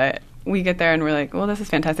us, but we get there and we're like, well, this is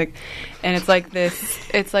fantastic. And it's like this,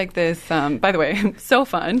 by the way, so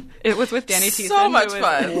fun. It was with Danny Thiessen. So much who is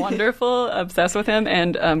fun. Wonderful, obsessed with him,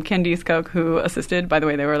 and Candice Koch, who assisted. By the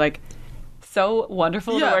way, they were like so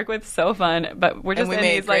wonderful to Yeah. work with, so fun. But we're just And we in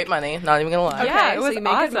made these great like money, not even going to lie. yeah, Okay, it so was you made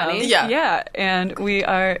good awesome. money. Yeah. And we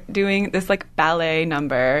are doing this like ballet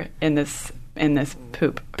number in this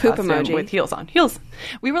poop costume emoji. with heels on. Heels.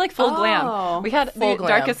 We were like full glam. We had Full the glam.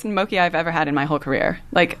 darkest mochi I've ever had in my whole career.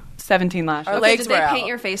 Like 17 lashes. Our Okay, legs did they were paint out.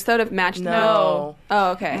 your face though to match the No.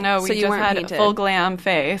 Oh, okay. No, so we you just weren't had painted. a full glam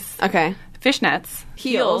face. Okay. Fishnets,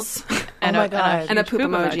 Heels. and Oh my God. And a huge poop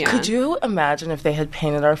emoji on. Could you imagine if they had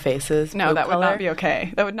painted our faces? No, poop that would color? not be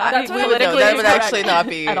okay. That would not That's be what I would- No, politically that would correct actually not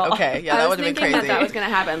be at all. okay. Yeah, I that was would have been thinking crazy. that was going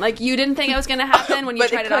to happen. Like, you didn't think it was going to happen when you But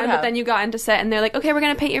it tried it could on, but have. then you got into set and they're like, okay, we're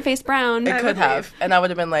going to paint your face brown. It could have, and I would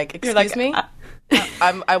have been like, "Excuse like, me,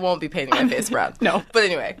 I won't be painting my face brown." No. But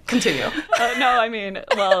anyway, continue. No, I mean,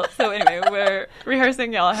 well, so anyway, we're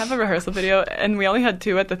rehearsing, y'all. I have a rehearsal video, and we only had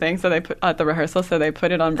 2 at the thing, so they put at the rehearsal, so they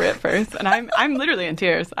put it on Britt first, and I'm literally in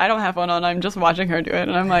tears. I don't have one on. I'm just watching her do it,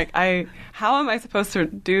 and I'm like, how am I supposed to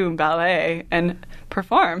do ballet and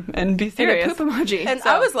perform and be And a serious? poop emoji. And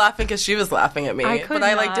I was laughing because she was laughing at me, I could but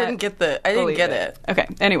I like not didn't get it. Okay,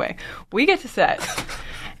 anyway, we get to set,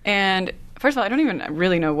 and first of all, I don't even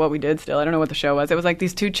really know what we did still. I don't know what the show was. It was like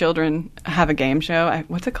these 2 children have a game show.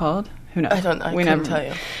 What's it called? Who knows? I don't know. I couldn't tell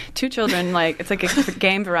you. 2 children, like, it's like a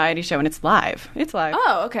game variety show, and it's live. It's live.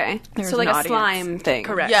 Oh, okay. There's So like an a audience. slime thing.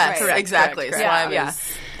 Correct. Yes, Correct, exactly. correct, Slime correct.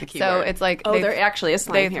 is the key So word. it's like Oh, there actually is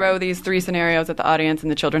slime They here. throw these 3 scenarios at the audience, and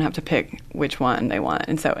the children have to pick which one they want.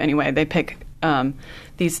 And so anyway, they pick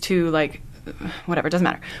these 2 like whatever, it doesn't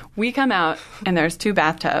matter. We come out and there's 2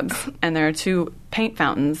 bathtubs and there are 2 paint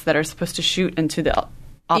fountains that are supposed to shoot into the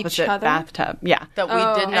opposite other? bathtub. Yeah. that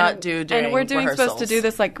we did not do during And we're doing supposed to rehearsals. do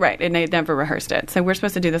this like right, and they never rehearsed it. So we're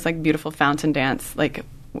supposed to do this like beautiful fountain dance like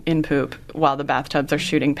in poop while the bathtubs are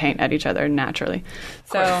shooting paint at each other naturally.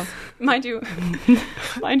 So mind you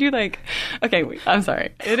like okay, I'm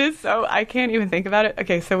sorry. It is so I can't even think about it.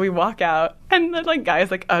 Okay, so we walk out and the like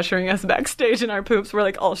guys like ushering us backstage in our poops. We're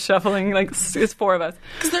like all shuffling like it's 4 of us.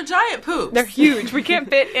 because they're giant poops. They're huge. We can't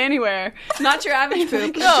fit anywhere. Not your average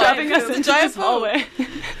poop. No, Shoving us into giant this hallway.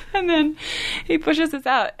 And then he pushes us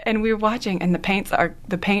out, and we're watching, and the paint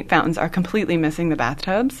fountains are completely missing the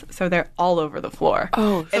bathtubs, so they're all over the floor.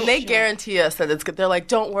 Oh, And they guarantee us that it's good. They're like,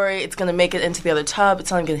 "Don't worry, it's going to make it into the other tub.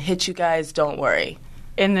 It's not going to hit you guys. Don't worry."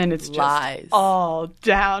 And then it's just Lies. all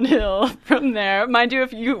downhill from there. Mind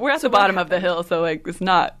you, we're at the bottom of the hill, so like it's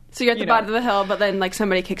not. so you're at the bottom of the hill, but then like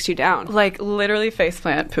somebody kicks you down. like literally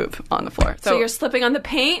faceplant poop on the floor. So you're slipping on the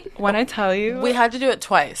paint? when I tell you, We had to do it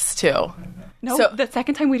twice too. no, so- the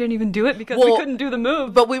second time we didn't even do it because we Well, couldn't do the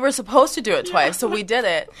move. But we were supposed to do it twice, so we did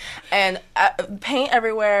it. And paint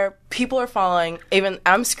everywhere. People are falling. Even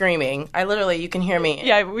I'm screaming. You can hear me.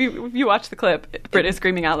 yeah, if you watch the clip, Britt is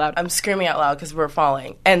screaming out loud. I'm screaming out loud because we're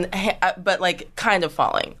falling, but like kind of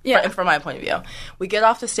falling. Yeah. From my point of view, we get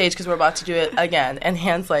off the stage because we're about to do it again, and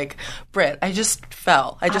Han's like, "Britt, I just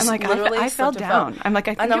fell. I just like, literally I fell slipped and down." I'm like,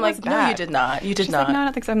 I think and I'm it like, was "No, bad." you did not. You did She's not." like, no, I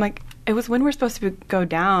don't think so. I'm like, it was when we're supposed to go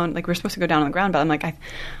down. Like we're supposed to go down on the ground, but I'm like,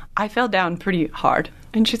 I fell down pretty hard.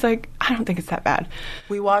 And she's like, I don't think it's that bad.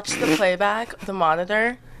 We watched the playback, the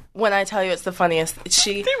monitor. When I tell you it's the funniest,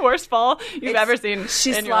 The worst fall you've ever seen. She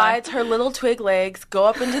in your life. slides her little twig legs, go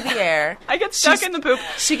up into the air. I get stuck in the poop.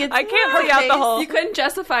 She gets. I can't her see out the face- hole. You couldn't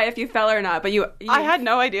justify if you fell or not, but you I had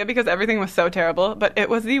no idea because everything was so terrible, but it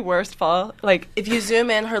was the worst fall. Like, If you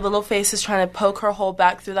zoom in, her little face is trying to poke her hole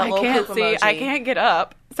back through that I little can't poop see. emoji. I can't get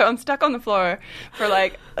up. So I'm stuck on the floor for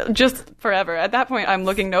like just forever. At that point, I'm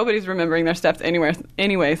looking. Nobody's remembering their steps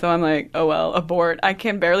anyway. So I'm like, oh well, abort. I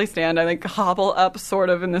can barely stand. I like hobble up, sort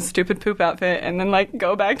of, in this stupid poop outfit, and then like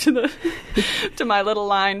go back to the to my little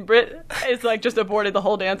line. Britt is like just aborted the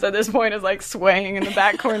whole dance. At this point, is like swaying in the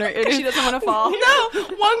back corner. she doesn't want to fall. No,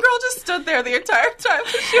 one girl just stood there the entire time.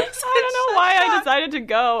 She was I don't know why I decided to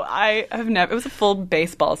go. I have never. It was a full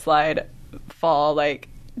baseball slide fall, like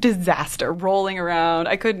disaster, rolling around.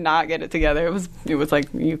 I could not get it together. It was like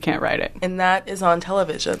you can't write it. And that is on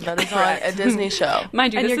television. That is on a Disney show.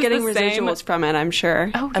 Mind you, And this you're getting is the same- residuals from it, I'm sure.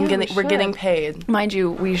 Oh, I'm yeah, getting. We're getting paid. Mind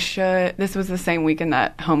you, we should. This was the same weekend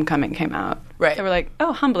that Homecoming came out. Right. So we're like,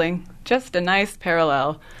 oh, humbling. just a nice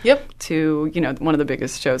parallel to, one of the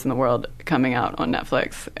biggest shows in the world coming out on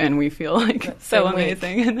Netflix. And we feel like so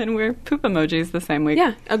amazing. Week. And then we're poop emojis the same week.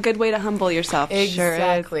 Yeah, a good way to humble yourself.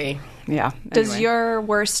 Exactly. Sure is. Yeah. Does your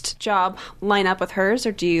worst job line up with hers,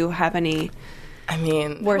 or do you have any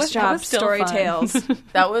worst job story tales?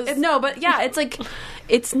 That was... No, but yeah, it's like...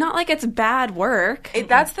 It's not like it's bad work.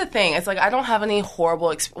 That's the thing. It's like I don't have any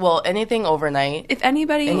horrible... anything overnight. If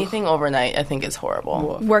anybody... Anything overnight, I think is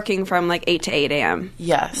horrible. Working from like 8 to 8 a.m.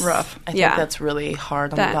 Yes. Rough. I think that's really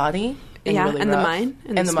hard on the body. And really and rough. The mind.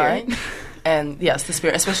 And the mind. And yes, the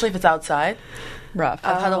spirit, especially if it's outside. Rough.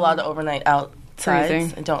 I've had a lot of overnight outsides.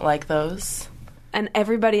 Freezing. I don't like those. And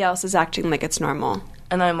everybody else is acting like it's normal.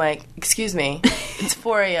 And I'm like, excuse me, it's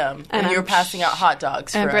 4 a.m. and you're passing out hot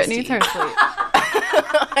dogs and for us to Brittany's eat. her sleep.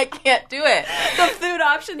 I can't do it. The food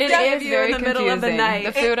options they give you in the middle of the night.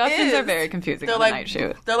 The food options are very confusing on the night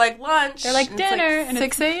shoot. They're like lunch. They're like dinner. It's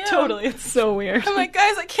like 6 a.m. Totally. It's so weird. I'm like,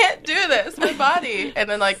 guys, I can't do this. My body. And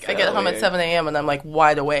then I get home at 7 a.m. and I'm like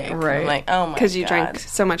wide awake. Right. I'm like, oh my God. Because you drank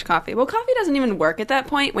so much coffee. Well, coffee doesn't even work at that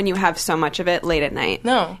point when you have so much of it late at night.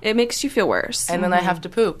 No. It makes you feel worse. And then I have to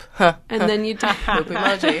poop. Huh. And then you Poop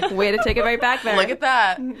emoji. Way to take it right back there. Look at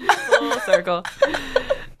that. Full circle.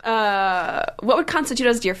 What would constitute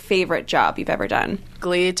as your favorite job you've ever done?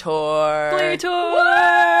 GLEE tour. GLEE tour.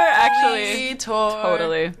 Actually. GLEE tour.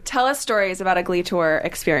 Totally. Tell us stories about a GLEE tour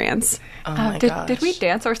experience. Oh my gosh. Did we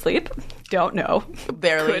dance or sleep? Don't know.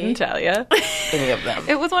 Barely. Couldn't tell you. Any of them.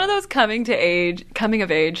 It was one of those coming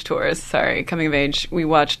of age tours. Sorry, coming of age. We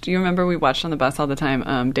watched. You remember we watched on the bus all the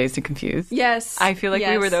time. Dazed and Confused. Yes, I feel like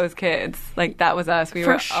we were those kids. Like that was us. We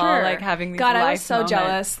For were sure. all like having these. God, I life was so moments.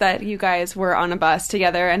 jealous that you guys were on a bus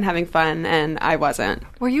together and having fun, and I wasn't.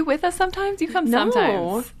 Were you with us sometimes? You come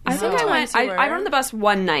sometimes. I think I went. I rode on the bus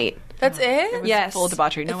one night. That's it? Yes. Full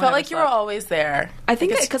debauchery. It felt like you were always there. I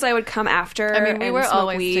think because I would come after. I mean, we and were smoke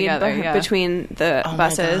always weed together, between the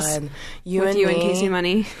buses. My God. With you and Casey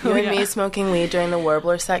Money. You and me smoking weed during the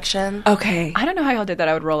Warbler section. Okay. I don't know how y'all did that.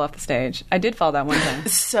 I would roll off the stage. I did fall that one time.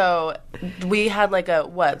 So we had like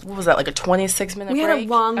what was that, like a 26-minute break? We had a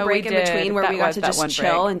long Oh, break we in did. between where That we got was to that just one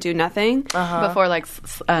chill break. and do nothing. Before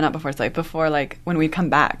before when we'd come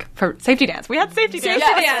back for safety dance. We had safety dance.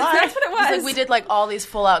 Safety dance. That's what it was. Like we did like all these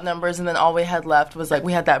full out numbers, and then all we had left was like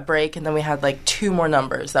we had that break, and then we had like 2 more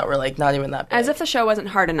numbers that were like not even that big. As if the show wasn't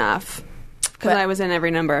hard enough. Because I was in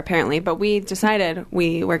every number, apparently. But we decided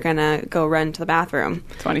we were going to go run to the bathroom.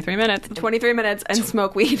 23 minutes. 23 minutes and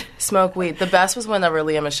smoke weed. Smoke weed. The best was whenever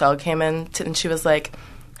Leah Michelle came in, and she was like,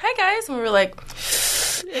 "Hi, guys." And we were like,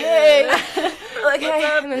 "Hey." We're like,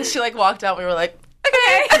 "Hey." And then she like walked out, and we were like,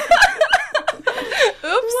 "Okay."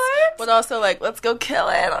 Oops. What? But also like, let's go kill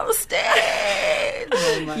it on the stage.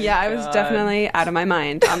 Yeah, I was definitely out of my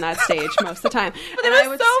mind on that stage most of the time. But it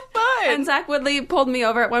was so fun. And Zach Woodley pulled me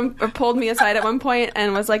aside at one point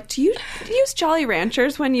and was like, "Do you use Jolly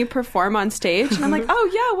Ranchers when you perform on stage?" And I'm like, "Oh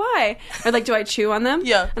yeah, why?" Or like, "Do I chew on them?"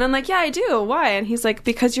 Yeah. And I'm like, "Yeah, I do. Why?" And he's like,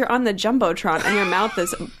 "Because you're on the Jumbotron and your mouth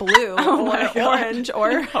is blue or orange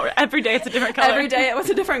or every day it's a different color. every day it was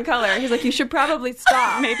a different color." He's like, "You should probably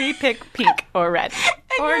stop." Maybe pick pink or red.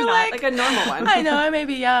 And Or you're not, like a normal one. I know I may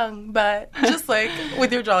be young, but just like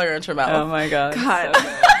with your Jolly Rancher mouth. Oh my God. God. So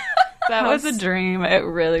good. That was a dream. It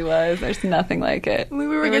really was. There's nothing like it. We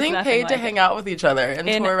were getting paid to hang out with each other and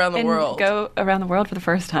tour around the world. Go around the world for the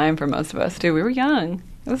first time for most of us too. We were young.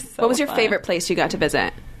 It was so What was your fun. favorite place you got to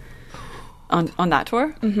visit? on that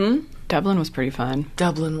tour? Mm-hmm. Dublin was pretty fun.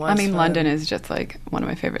 Dublin was I mean, fun. London is just like one of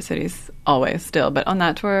my favorite cities always still. But on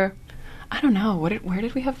that tour, I don't know. Where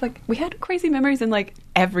did we have we had crazy memories in like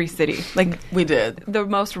every city. Like we did. The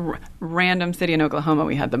most random city in Oklahoma,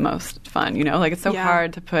 we had the most fun. Like it's so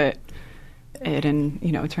hard to put it in.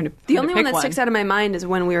 Turn to the only one that sticks out of my mind is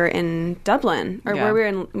when we were in Dublin or where we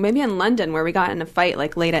were maybe in London where we got in a fight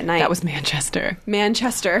like late at night. That was Manchester.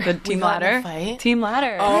 The Team ladder. Team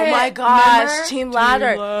ladder. Oh my gosh, Team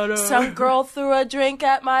ladder. Some girl threw a drink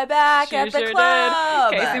at my back She at the sure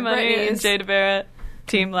club. did. Casey Money and Jada Barrett.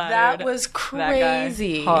 Team ladder. That was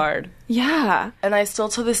crazy. That guy. Hard. Yeah. And I still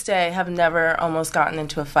to this day have never almost gotten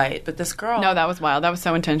into a fight. But this girl. No, that was wild. That was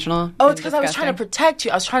so intentional. Oh, it's because I was trying to protect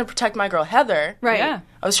you. I was trying to protect my girl Heather. Right. Yeah.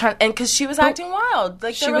 I was trying, and because she was acting wild.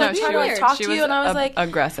 Like, they were like, trying to like, talk to you, and I was like,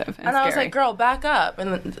 aggressive. And I was like, girl, back up.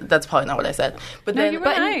 And that's probably not what I said. But No, then, you were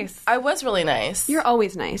but nice. I was really nice. You're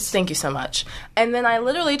always nice. Thank you so much. And then I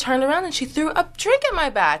literally turned around and she threw a drink at my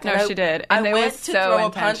back. No, and she did. I And they went were to so throw a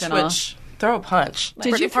punch, intentional. which throw a punch.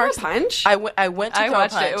 Did you throw a punch? I went to throw a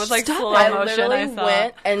watched punch. it. It was like slow I motion. literally I saw.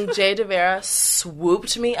 went, and Jay DeVera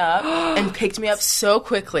swooped me up and picked me up so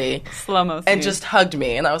quickly Slow-mo and scene. just hugged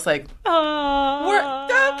me. And I was like, we're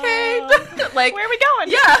okay. Like, where are we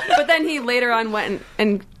going? Yeah. But then he later on went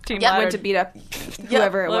and went to beat up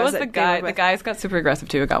whoever Well, it it was. was the that guy. they were The with. guys got super aggressive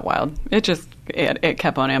too. It got wild. It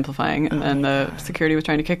kept on amplifying, and then the security was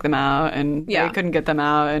trying to kick them out, and they couldn't get them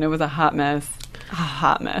out, and it was a hot mess. A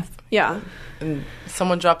hot mess. Yeah. And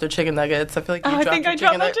someone dropped their chicken nuggets. I feel like you I dropped think your I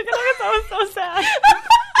dropped my nuggets. chicken nuggets. That was so sad.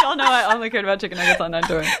 Y'all know I only cared about chicken nuggets on that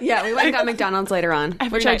tour. Yeah, we went and got McDonald's later on,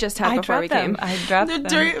 which I just had before we came. I dropped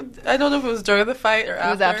them. I don't know if it was during the fight or after.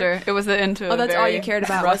 It was after. It was into. Oh, that's all you cared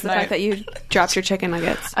about was the night. fact that you dropped your chicken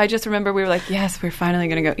nuggets. I just remember we were like, yes, we're finally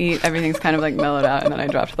going to go eat. Everything's kind of like mellowed out. And then I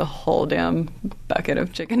dropped the whole damn bucket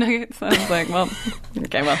of chicken nuggets. And I was like, well,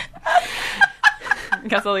 okay, well. I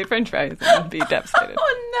guess I'll eat french fries and be devastated.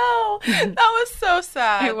 Oh, no. That was so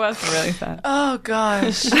sad. It was really sad. Oh,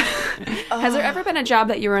 gosh. Has there ever been a job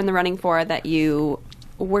that you were in the running for that you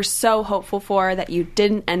were so hopeful for that you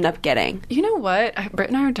didn't end up getting? You know what? Britt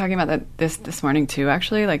and I were talking about that this morning too,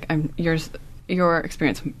 actually. Like, your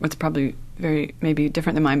experience was probably maybe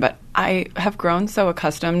different than mine, but I have grown so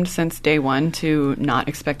accustomed since day one to not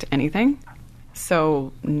expect anything.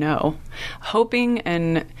 So, no. Hoping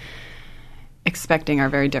and expecting are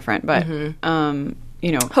very different, but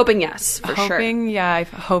you know, Hoping, yes, for sure. hoping, yeah, I've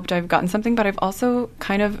hoped I've gotten something, but I've also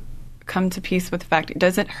kind of come to peace with the fact,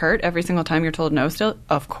 does it hurt every single time you're told no still?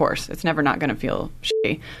 Of course. It's never not going to feel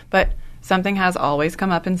shitty, but something has always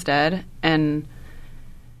come up instead, and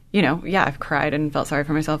you know, yeah, I've cried and felt sorry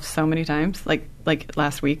for myself so many times, like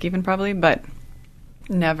last week even probably, but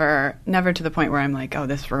never to the point where I'm like, oh,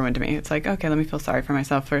 this ruined me. It's like, okay, let me feel sorry for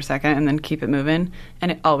myself for a second and then keep it moving.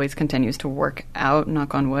 And it always continues to work out,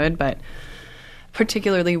 knock on wood. But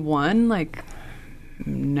particularly one, like,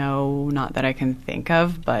 no, not that I can think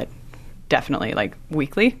of, but definitely like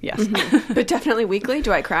weekly, yes. Mm-hmm. But definitely weekly.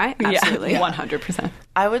 Do I cry? Absolutely. Yeah, 100%.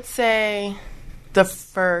 I would say the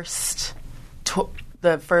first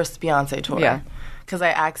Beyonce tour. Yeah. Because I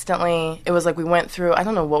accidentally, it was like we went through, I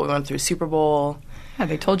don't know what we went through, Super Bowl. Yeah,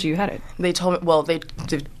 they told you had it. They told me, well, they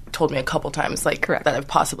told me a couple times, like, Correct. that I've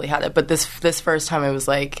possibly had it. But this first time it was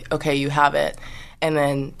like, okay, you have it. And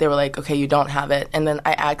then they were like, okay, you don't have it. And then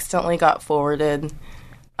I accidentally got forwarded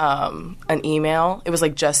an email. It was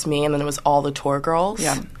like just me, and then it was all the tour girls.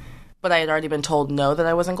 Yeah. But I had already been told no, that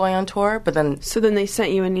I wasn't going on tour. But then So then they sent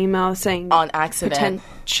you an email saying on accident,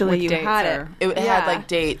 potentially With you dates had it. or- it had like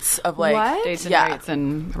dates of like What? Dates and Yeah. rates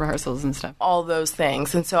and rehearsals and stuff. all those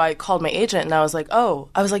things. And so I called my agent, and I was like,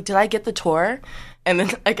 did I get the tour? And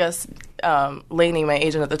then I guess Lainey, my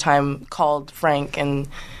agent at the time, called Frank, and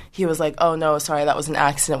he was like, oh, no, sorry, that was an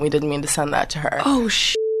accident. We didn't mean to send that to her. Oh,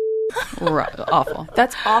 Awful.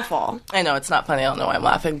 that's awful. I know, it's not funny. I don't know why I'm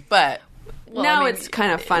laughing. But Now it's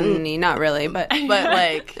kind of funny, not really, but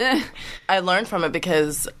like, I learned from it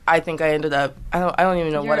because I think I ended up, I don't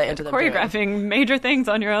even know what I ended up doing. choreographing major things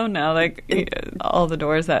on your own now. Like all the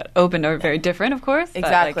doors that opened are very different, of course. but,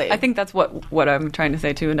 Exactly. like, I think that's what I'm trying to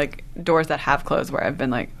say too. And like doors that have closed, where I've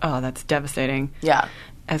been like, oh, that's devastating. Yeah.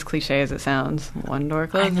 As cliche as it sounds, one door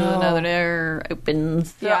closes, know. another door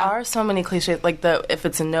opens. There are so many cliches. Like if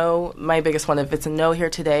it's a no, my biggest one, if it's a no here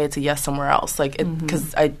today, it's a yes somewhere else. Like,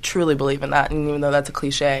 because I truly believe in that. And even though that's a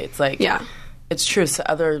cliche, it's like, Yeah. it's true. So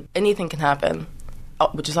anything can happen,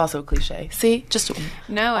 which is also a cliche. See, just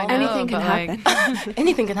No, I know. Anything can but, happen. like,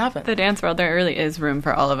 anything can happen. the dance world, there really is room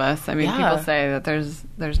for all of us. I mean, Yeah. people say that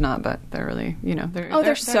there's not, but there really,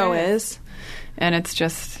 there so is. And it's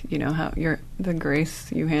just, how the grace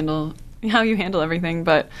you handle, how you handle everything,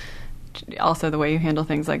 but also the way you handle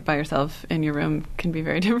things like by yourself in your room can be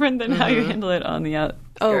very different than how you handle it on the out.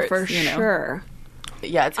 Oh, for sure.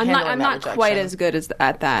 Yeah, it's I'm handling not that quite rejection. as good as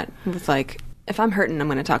at that. It's like, if I'm hurting, I'm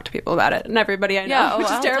going to talk to people about it, and everybody I know, Yeah, which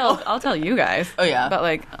is I'll terrible. I'll tell you guys. Oh, yeah. But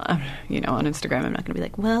like, on Instagram, I'm not going to be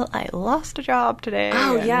like, well, I lost a job today.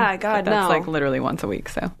 Oh, And- yeah, God, but that's no. like literally once a week.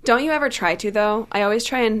 So Don't you ever try to, though? I always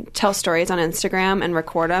try and tell stories on Instagram and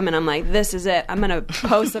record them, and I'm like, this is it. I'm going to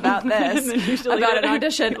post about this, And then usually about an you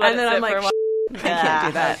audition, let and it then sit I'm for a like, while. I can't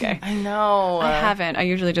do that. Okay. I know. I haven't. I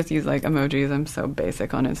usually just use like emojis. I'm so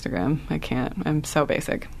basic on Instagram. I can't. I'm so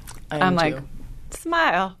basic. am I'm like, too.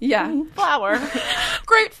 smile. Yeah. Flower.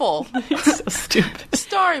 Grateful. So stupid.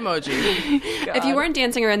 Star emoji. If you weren't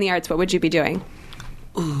dancing or in the arts, what would you be doing?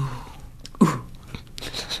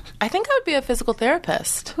 I think I would be a physical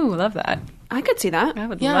therapist. Ooh, love that. I could see that. I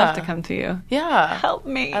would Yeah. love to come to you. Yeah. Help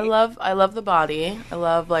me. I love the body. I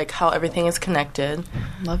love like how everything is connected.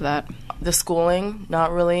 Love that. The schooling,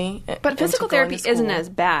 not really. But physical therapy isn't as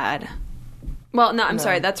bad. Well, no, I'm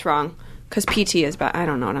sorry, that's wrong. Because PT is bad. I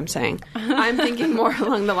don't know what I'm saying. I'm thinking more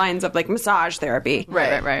along the lines of like massage therapy.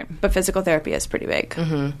 Right. But physical therapy is pretty big. You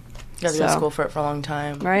have to go to school for it for a long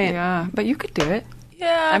time. Right. Yeah, but you could do it.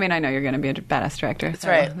 Yeah. I mean, I know you're going to be a badass director. That's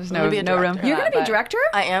right. There's I'm no gonna be a room. director. You're going to be a director?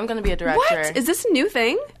 I am going to be a director. What? Is this a new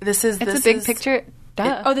thing? This is It's a big picture.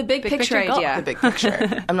 Duh. The big picture goal. idea. The big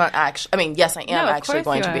picture. I'm not actually. I mean, yes, I am No, of actually course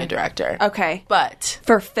going you to be are. a director. Okay. But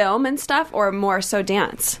For film and stuff, or more so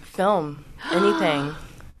dance? film, anything.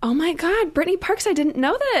 Oh my God, Brittany Parks, I didn't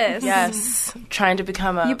know this. Yes, trying to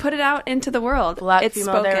become a You put it out into the world. black It's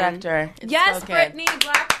female spoken. director. It's Yes, spoken. Brittany,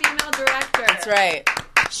 black female director. That's right.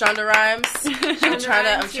 Shonda Rhimes. I'm trying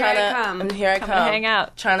Rhimes, here I come. and here I come. to hang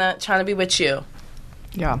out. Trying to be with you.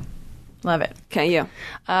 Yeah. Love it. Okay, you.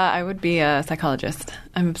 I would be a psychologist.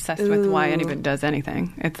 I'm obsessed with why anyone does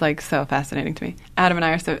anything. It's like so fascinating to me. Adam and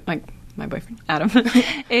I are so like my boyfriend Adam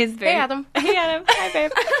is very. Hey, Adam. Hey Adam. Hi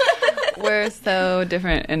babe. We're so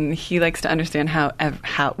different, and he likes to understand how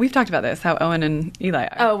we've talked about this. How Owen and Eli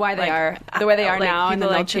are. Oh, why they are the way they are like, now, and then people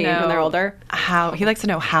they'll like to change when they're know older. How he likes to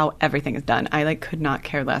know how everything is done. I like could not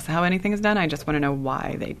care less how anything is done. I just want to know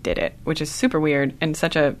why they did it, which is super weird and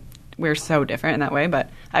we're so different in that way. But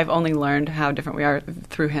I've only learned how different we are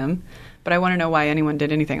through him. But I want to know why anyone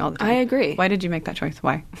did anything all the time. I agree. Why did you make that choice?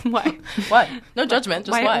 Why? Why? What? No judgment.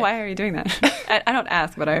 Just why? Why are you doing that? I don't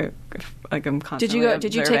ask, but I'm constantly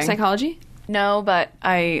Did you take observing. psychology? No, but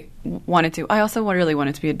I wanted to. I also really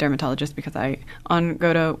wanted to be a dermatologist because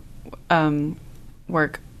go to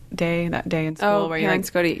work day that day in school where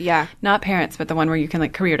parents you're go to not parents, but the one where you can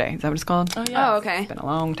like career day. Is that what it's called? Oh, yeah. Oh, okay. It's been a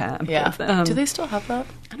long time. Yeah. Do they still have that?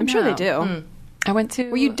 I'm sure they do. I went to.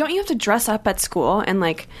 Don't you have to dress up at school and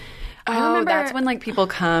like? I remember that's when like people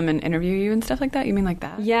come and interview you and stuff like that. You mean like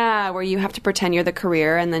that? Yeah, where you have to pretend you're the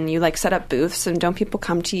career, and then you like set up booths, and don't people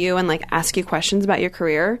come to you and like ask you questions about your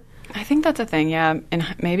career? I think that's a thing. Yeah,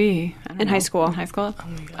 maybe I don't know. High school. In high school,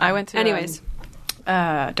 I went to Anyways.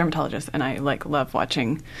 dermatologist, and I like love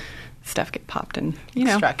watching stuff get popped and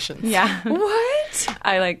Extractions. Yeah. What?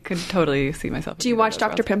 I like could totally see myself. Do you watch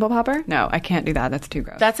Dr. Pimple Popper? No, I can't do that. That's too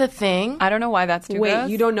gross. That's a thing? I don't know why that's too Wait, gross.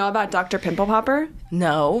 you don't know about Dr. Pimple Popper?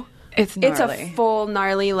 No. It's It's gnarly. a full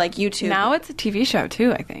gnarly like YouTube. Now it's a TV show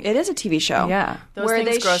too. I think It is a TV show. Yeah. Those where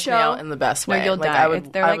things they gross show me out in the best No, way. you'll like, die. I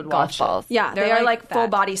They're like would golf watch balls. Yeah, They're they are like that. full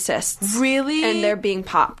body cysts. Really? And they're being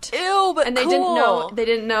popped. Ew, but And they cool.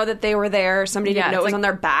 didn't know that they were there. Somebody didn't know it was it's on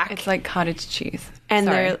their back. It's like cottage cheese. and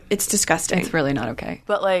Sorry. it's disgusting. It's really not okay.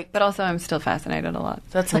 But like, But also, I'm still fascinated a lot.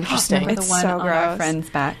 that's interesting. Remember the It's one so on our gross. friend's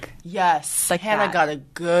back? Yes. Like Hannah that. got a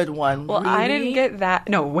good one. Well, I didn't get that.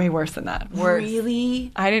 No, way worse than that. Worse.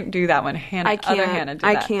 Really? I didn't do that one. Hannah, I can't. Other Hannah did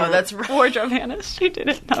I that. can't. Oh, that's right. Wardrobe Hannah. She did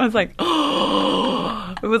it. I was like,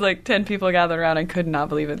 it was like 10 people gathered around. I could not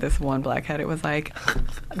believe it. This one blackhead. It was like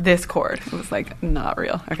this cord. It was like not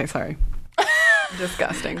real. Okay, sorry.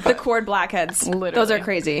 Disgusting. the But cord blackheads. literally. Those are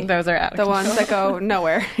crazy. Those are out of the control. ones that go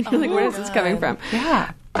nowhere. You're like, where is this coming from?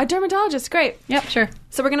 Yeah. A dermatologist. Great. Yep, sure.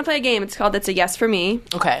 So we're going to play a game. It's called It's a Yes for Me.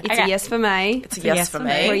 Okay. It's a yes for me. It's a yes for me.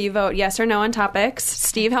 Where you vote yes or no on topics.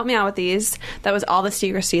 Steve helped me out with these. That was all the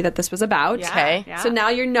secrecy that this was about. Okay. Yeah. So now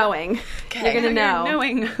you're knowing. You're going to know.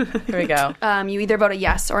 Knowing. Here we go. You either vote a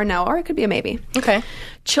yes or a no, or it could be a maybe. Okay.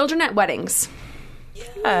 Children at weddings.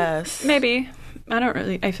 Yes. Maybe. I don't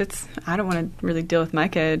really. I don't want to really deal with my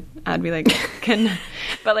kid. I'd be like,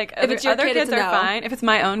 but like If it's your other kid, kids it's a are no. fine. If it's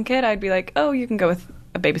my own kid, I'd be like, oh, you can go with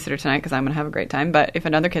a babysitter tonight because I'm gonna have a great time. But if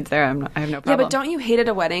another kid's there, I have no problem. Yeah, but don't you hate at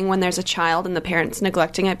a wedding when there's a child and the parents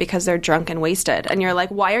neglecting it because they're drunk and wasted? And you're like,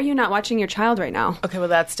 why are you not watching your child right now? Okay, well,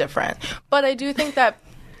 that's different. But I do think that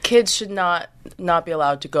kids should not be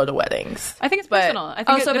allowed to go to weddings. I think it's But- personal. I think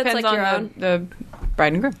Oh, it so if it's depends like on your own? the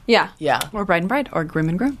bride and groom, Yeah. Yeah. or bride and bride, or groom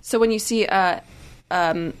and groom. So when you see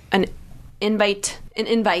an invite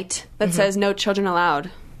that says no children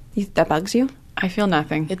allowed, that bugs you? I feel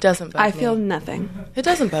nothing. It doesn't bug I me. feel nothing. It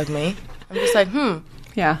doesn't bug me. I'm just like,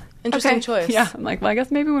 Yeah. interesting Okay. choice. Yeah. I'm like, well, I guess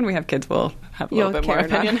maybe when we have kids, we'll have a You'll little bit more care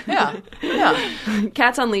enough. opinion. Yeah. Yeah.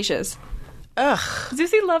 Cats on leashes. Ugh.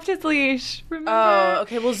 Zusi loved his leash. Remember? Oh,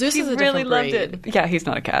 okay. Well, Zeus He is a really different loved breed. it. Yeah, he's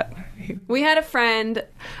not a cat. We had a friend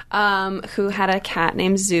who had a cat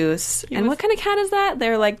named Zeus. And what kind of cat is that?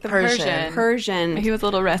 They're like the Persian. Persian. He was a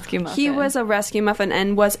little rescue muffin. He was a rescue muffin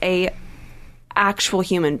and was a actual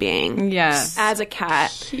human being. Yes. As a cat.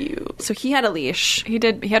 Cute. So he had a leash. He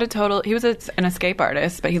did. He had a total. He was an escape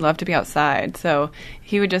artist, but he loved to be outside. So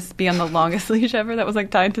he would just be on the longest leash ever. That was like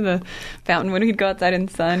tied to the fountain when he'd go outside in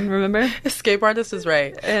the sun. Remember? Escape artist is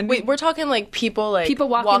right. And- wait, we're talking like people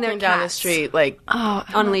walking their down the cats. street, like Oh,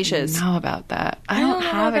 I On don't leashes. Know about that? I don't don't know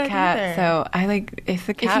have about a cat, either. so I like if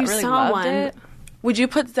the cat you really saw loved one, it. Would you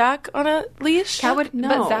put Zach on a leash? Cat would No.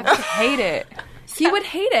 but Zach would hate it. He would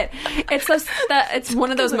hate it. It's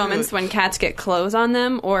one of those moments when cats get clothes on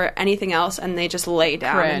them or anything else, and they just lay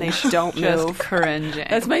down and they don't Just move. cringing.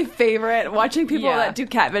 That's my favorite. Watching people Yeah. that do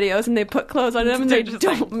cat videos and they put clothes on them and they just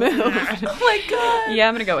don't move. Oh my god. Yeah,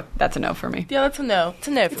 I'm gonna go with that's a no for me. Yeah, that's a no. It's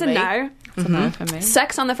a no for It's a me. no. It's a no for me.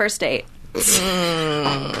 Sex on the first date.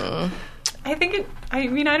 I think it. I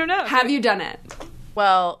mean, I don't know. Have you done it?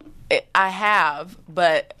 Well, I have,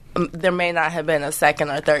 but there may not have been a second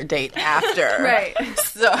or third date after. Right.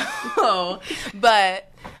 So,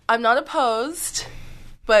 but I'm not opposed.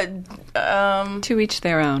 But To each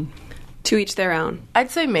their own. To each their own.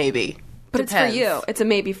 I'd say maybe. But it's Depends. for you. It's a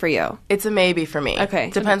maybe for you. It's a maybe for me. Okay.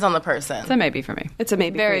 Depends on the person. It's a maybe for me. It's a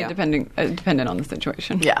maybe Very for you. dependent on the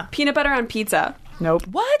situation. Yeah. Peanut butter on pizza. Nope.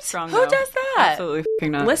 What? Strong Who no. does that? Absolutely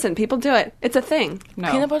fucking not. Listen, people do it. It's a thing. No.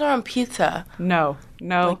 Peanut butter on pizza. No.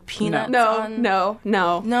 No. Like peanut- No, on- no.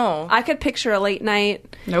 No. I could picture a late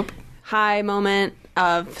night Nope. high moment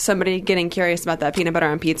of somebody getting curious about that peanut butter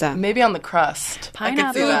on pizza. Maybe on the crust. I could see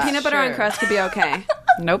Pineapple. Ooh, that. peanut butter on Sure. crust could be okay.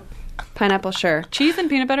 Nope. Pineapple, sure. Cheese and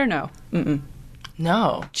peanut butter? No. Mm-mm.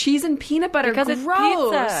 No. Cheese and peanut butter, Because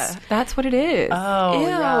gross. it's pizza. That's what it is. Oh,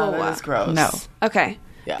 yeah, Ew. that is gross. No. Okay.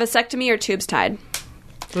 Yeah. Vasectomy or tubes tied?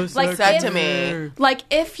 Like Said if- to me. Like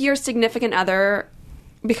if your significant other,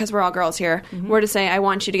 because we're all girls here, were to say, I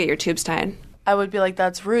want you to get your tubes tied. I would be like,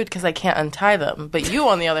 that's rude because I can't untie them. But you,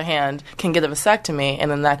 on the other hand, can get a vasectomy,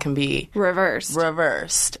 and then that can be Reversed.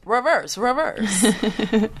 reversed. Reverse.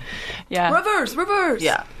 Yeah. Reverse.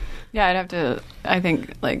 Yeah. Yeah, I'd have to, I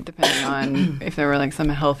think, like, depending on if there were, like, some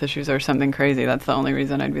health issues or something crazy, that's the only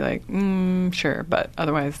reason I'd be like, sure. But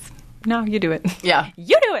otherwise, no, you do it. Yeah.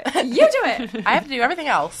 You do it. You do it. I have to do everything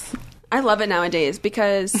else. I love it nowadays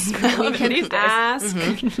because we can ask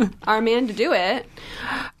our man to do it.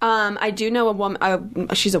 I do know a woman.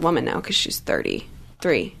 She's a woman now because she's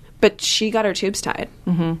 33, but she got her tubes tied.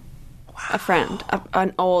 Mm-hmm. A friend,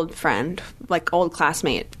 an old friend, like old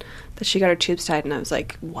classmate, that she got her tubes tied, and I was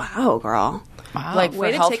like, "Wow, girl, Wow. Like, way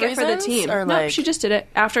for to health take it for the reasons? team." Or No, like, she just did it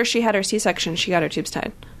after she had her C-section. She got her tubes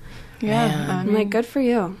tied. Yeah. I'm like, good for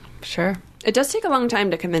you. Sure. It does take a long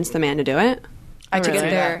time to convince the man to do it. I To really get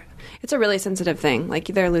their, it's a really sensitive thing. Like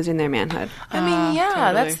they're losing their manhood. I mean, yeah,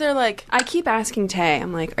 totally. that's their, like, I keep asking Tay.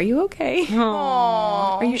 I'm like, "Are you okay?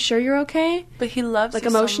 aww. Are you sure you're okay? But he loves Like you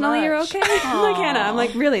so emotionally, you're much. okay?" I'm like, Hannah, I'm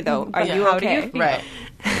like, really though? Are you how do you okay? feel? Right.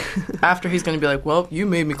 After he's going to be like, well, you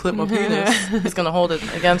made me clip my penis. He's going to hold it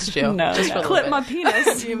against you. No, just for a little Clip bit. my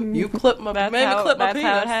penis. You clip my, That's, made me how, clip my that's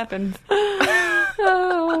penis. how it happens.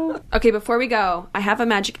 Okay, before we go, I have a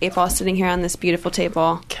magic 8 ball sitting here on this beautiful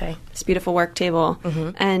table, Okay. this beautiful work table,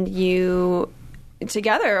 and you,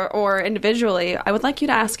 together or individually, I would like you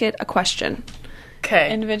to ask it a question,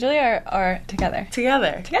 Okay. Individually or together?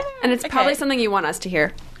 Together. Together. and it's probably something you want us to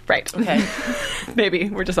hear. Right. Okay. Maybe.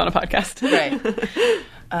 We're just on a podcast. Right.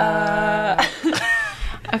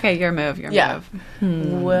 Okay, your move. Your Yeah.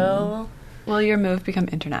 move. Well, Will your move become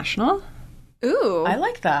international? Ooh, I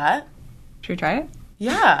like that. Should we try it?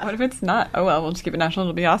 Yeah. What if it's not? Oh, well, we'll just keep it national.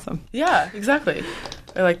 It'll be awesome. Yeah, exactly.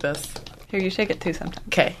 I like this. Here, you shake it too sometimes.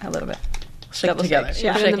 Okay. A little bit. Shake Double it together. shake.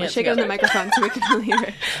 Yeah, shake shaking it it shake it in the together. microphone so we can really hear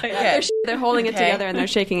it. Okay. They're holding it Okay. together and they're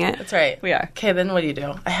shaking it. That's right. We are. Okay, then what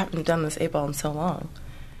do? I haven't done this 8 ball in so long.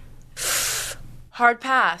 Hard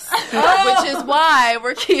pass. Which is why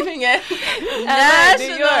we're keeping it national.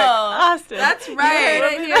 New York, Austin. That's right. You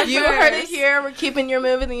heard it here You heard it first. here. We're keeping your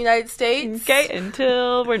move in the United States. Okay,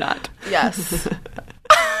 until we're not. Yes.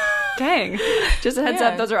 Dang. Just a heads Yeah.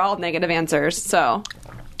 up, those are all negative answers, so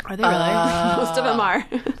Are they really? most of them are.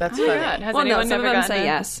 That's Oh my funny. God. Has Well, no, anyone some of never them gotten say it?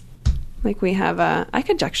 yes. Like we have, I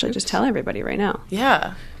could actually just tell everybody right now.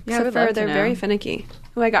 Yeah. Yeah, I would Except love for to they're know. very finicky.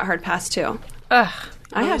 Oh, I got hard pass too. Ugh.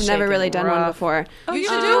 I have never really done one before. Oh, you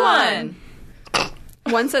should do one.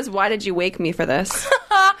 One says, "Why did you wake me for this?"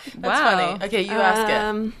 That's Wow. funny. Okay, you ask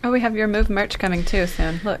it. Oh, we have your move merch coming too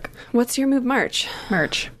soon. Look, What's your move merch?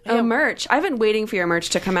 merch. Oh, merch. I've been waiting for your merch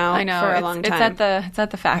to come out I know for a it's, long it's time. at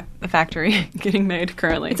the factory getting made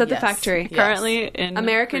currently. It's at the Yes. factory. Yes. currently in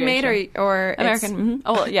American made creation. or it's American.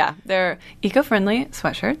 Oh well, yeah, they're eco-friendly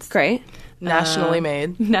sweatshirts. great. Nationally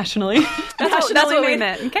made. Nationally, that's what we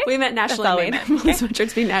meant. Okay, We meant That's nationally all we made. meant. Will the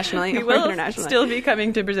sweatshirts be nationally we or will internationally? still be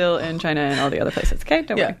coming to Brazil and China and all the other places. Okay,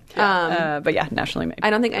 don't Yeah. worry. But yeah, nationally made. I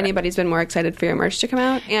don't think anybody's been more excited for your merch to come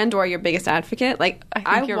out and or your biggest advocate. Like I think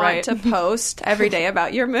I you're want right. to post every day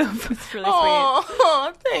about your move. It's really sweet.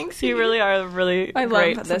 Oh, thanks. You really are a really I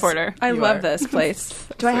great love this. supporter. I You love are. this place.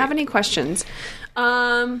 Do I have any questions?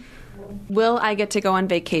 Will I get to go on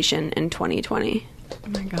vacation in 2020? Oh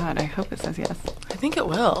my God, I hope it says yes. I think it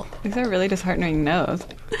will. These are really disheartening no's.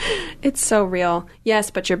 It's so real. Yes,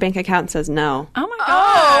 but your bank account says no. Oh my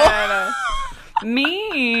God.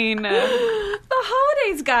 Mean. The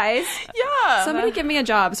holidays, guys. Yeah. Somebody give me a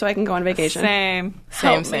job so I can go on vacation. Same.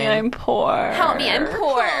 Help me, I'm poor. Help me, I'm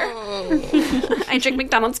poor. I drink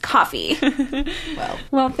McDonald's coffee.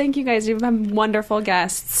 Well, thank you guys. You've been wonderful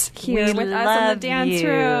guests here We with us in the love dance you.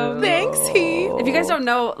 room. Thanks, Heath. If you guys don't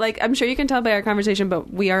know, like, I'm sure you can tell by our conversation,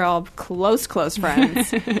 but we are all close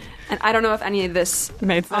friends. And I don't know if any of this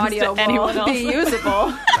Made sense audio to anyone will be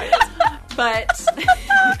usable. But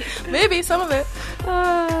Maybe some of it.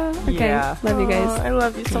 okay. Yeah. Love you guys. I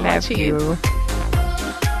love you so much, Love Heath. you.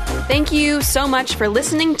 Thank you so much for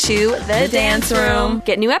listening to The Dance Room.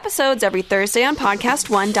 Get new episodes every Thursday on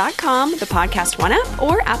podcast1.com, the Podcast One app,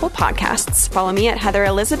 or Apple Podcasts. Follow me at Heather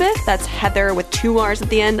Elizabeth. That's Heather with 2 R's at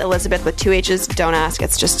the end, Elizabeth with 2 H's. Don't ask,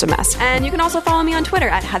 it's just a mess. And you can also follow me on Twitter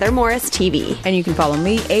at Heather Morris TV. And you can follow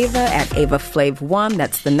me, Ava, at AvaFlav1.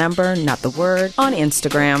 That's the number, not the word, on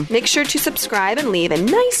Instagram. Make sure to subscribe and leave a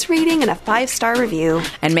nice rating and a 5-star review.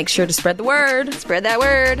 And make sure to spread the word. Spread that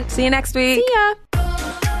word. See you next week. See ya.